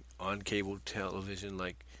even on cable television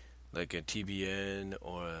like a TBN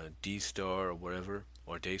or a D Star or whatever,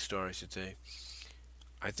 or Daystar, I should say.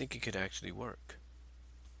 I think it could actually work.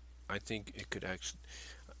 I think it could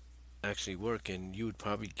actually work, and you would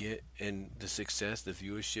probably get, and the success, the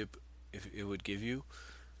viewership, if it would give you,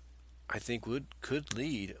 I think would could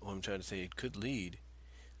lead. What I'm trying to say, it could lead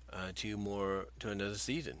to another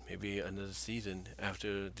season, maybe another season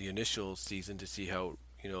after the initial season to see how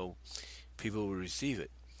people will receive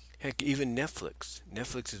it. Heck, even Netflix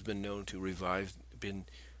has been known to revive. Been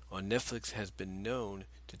on Netflix has been known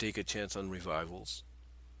to take a chance on revivals.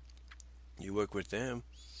 You work with them,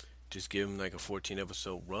 just give them like a 14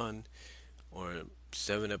 episode run or a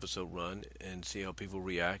 7 episode run and see how people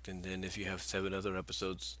react. And then if you have 7 other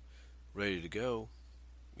episodes ready to go,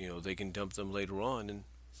 they can dump them later on, and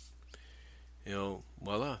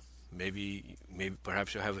voila. Maybe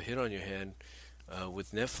perhaps you'll have a hit on your hand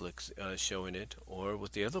with Netflix showing it, or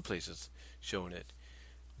with the other places showing it.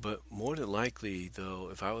 But more than likely, though,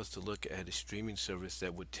 if I was to look at a streaming service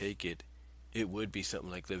that would take it, it would be something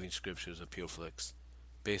like Living Scriptures or PureFlix,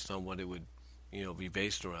 based on what it would, be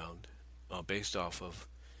based around, based off of,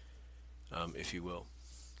 if you will.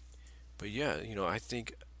 But yeah, I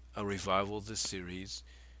think a revival of this series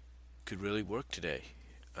could really work today.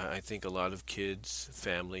 I think a lot of kids,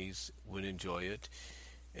 families would enjoy it,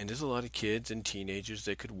 and there's a lot of kids and teenagers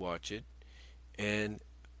that could watch it and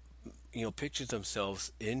picture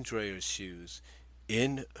themselves in Drea's shoes,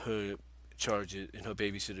 in her in her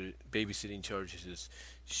babysitting charges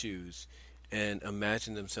shoes, and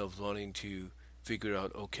imagine themselves wanting to figure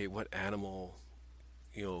out, okay, what animal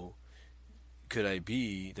you know could I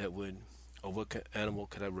be that would, or what animal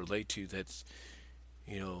could I relate to that's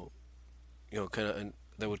you know kind of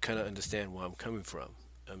that would kind of understand where I'm coming from,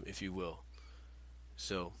 if you will.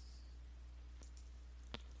 So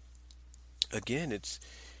again, it's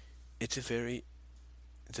a very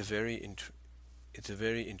it's a very it's a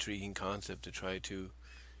very intriguing concept to try to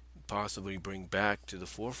possibly bring back to the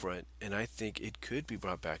forefront, and I think it could be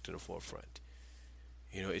brought back to the forefront.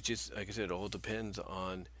 It just, like I said, it all depends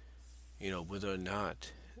on whether or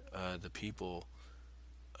not the people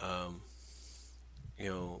um, you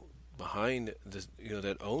know behind this,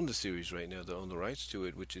 that own the series right now, that own the rights to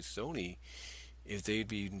it, which is Sony, if they'd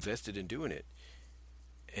be invested in doing it.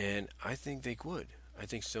 And I think they would. I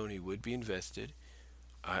think Sony would be invested.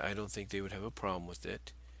 I don't think they would have a problem with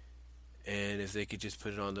it. And if they could just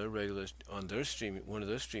put it on on their streaming, one of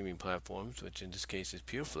their streaming platforms, which in this case is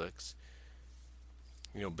PureFlix,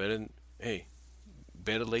 better, hey,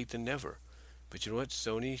 better late than never. But you know what?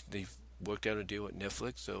 Sony, they've worked out a deal with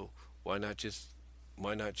Netflix, so why not just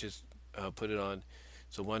put it on?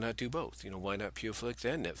 So why not do both? Why not PureFlix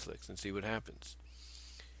and Netflix and see what happens?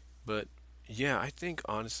 But yeah, I think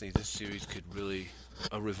honestly this series could really,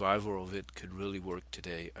 a revival of it could really work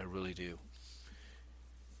today. I really do.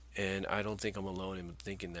 And I don't think I'm alone in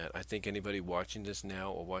thinking that. I think anybody watching this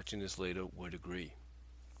now or watching this later would agree.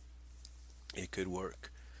 It could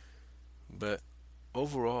work. But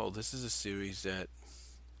overall, this is a series that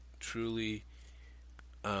truly,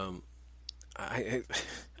 um, I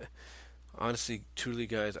honestly, truly,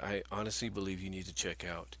 guys, I honestly believe you need to check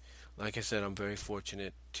out. Like I said, I'm very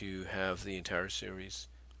fortunate to have the entire series,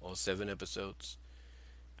 all 7 episodes.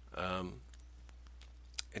 Um,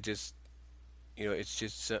 it just, it's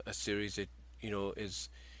just a series that, is,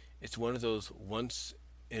 it's one of those once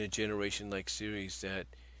in a generation like series that,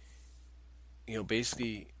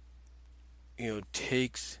 basically,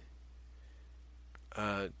 takes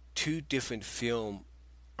two different film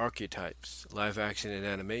archetypes, live action and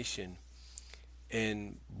animation,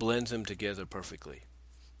 and blends them together perfectly.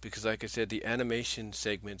 Because, like I said, the animation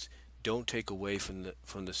segments don't take away from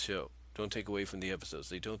the show. don't take away from the episodes.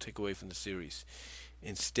 They don't take away from the series.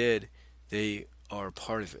 Instead, they are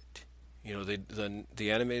part of it. You know,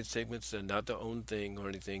 the animated segments are not their own thing or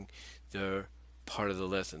anything. They're part of the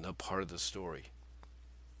lesson. They're part of the story,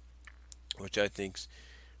 which I think's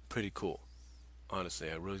pretty cool.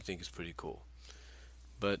 Honestly, I really think it's pretty cool.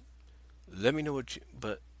 But let me know what you.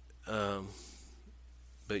 Um,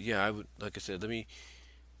 but yeah, I would like I said. Let me.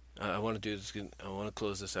 I want to do this. I want to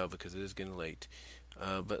close this out because it is getting late.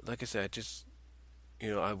 But like I said, I just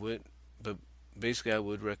I would. But basically, I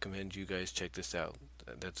would recommend you guys check this out.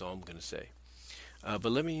 That's all I'm gonna say.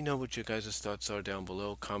 But let me know what your guys' thoughts are down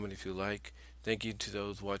below. Comment if you like. Thank you to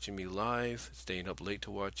those watching me live, staying up late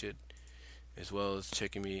to watch it, as well as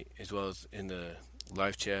checking me, as well as in the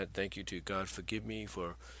live chat. Thank you to God Forgive Me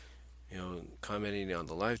for commenting on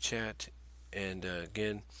the live chat. And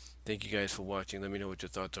again, thank you guys for watching. Let me know what your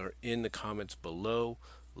thoughts are in the comments below.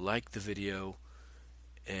 Like the video,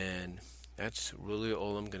 and that's really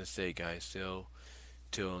all I'm gonna say, guys. So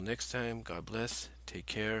till next time, God bless. Take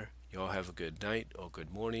care. Y'all have a good night or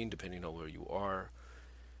good morning, depending on where you are.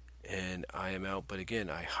 And I am out. But again,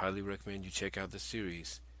 I highly recommend you check out the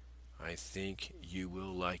series. I think you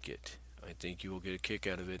will like it. I think you will get a kick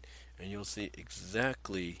out of it, and you'll see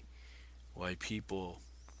exactly why people,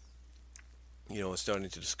 are starting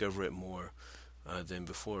to discover it more than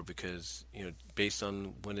before. Because based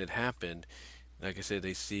on when it happened, like I said,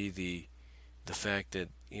 they see the fact that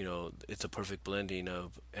it's a perfect blending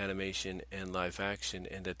of animation and live action,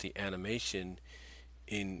 and that the animation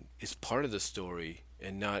in is part of the story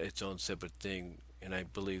and not its own separate thing. And I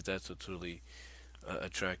believe that's what's really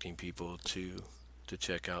attracting people to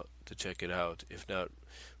check it out, if not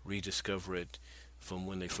rediscover it from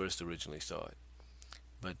when they first originally saw it.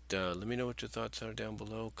 But let me know what your thoughts are down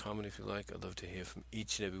below. Comment if you like. I'd love to hear from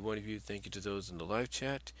each and every one of you. Thank you to those in the live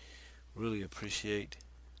chat. Really appreciate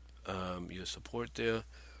your support there.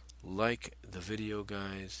 Like the video,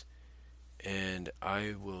 guys, and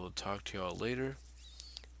I will talk to y'all later.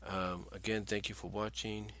 Again, thank you for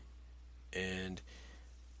watching, and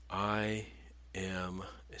I am,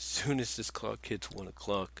 as soon as this clock hits 1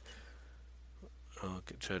 o'clock, I'll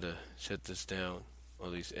try to shut this down, or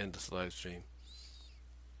at least end this live stream.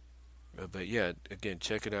 But yeah, again,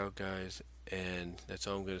 check it out, guys, and that's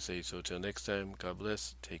all I'm going to say. So till next time, God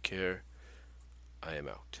bless, take care, I am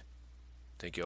out.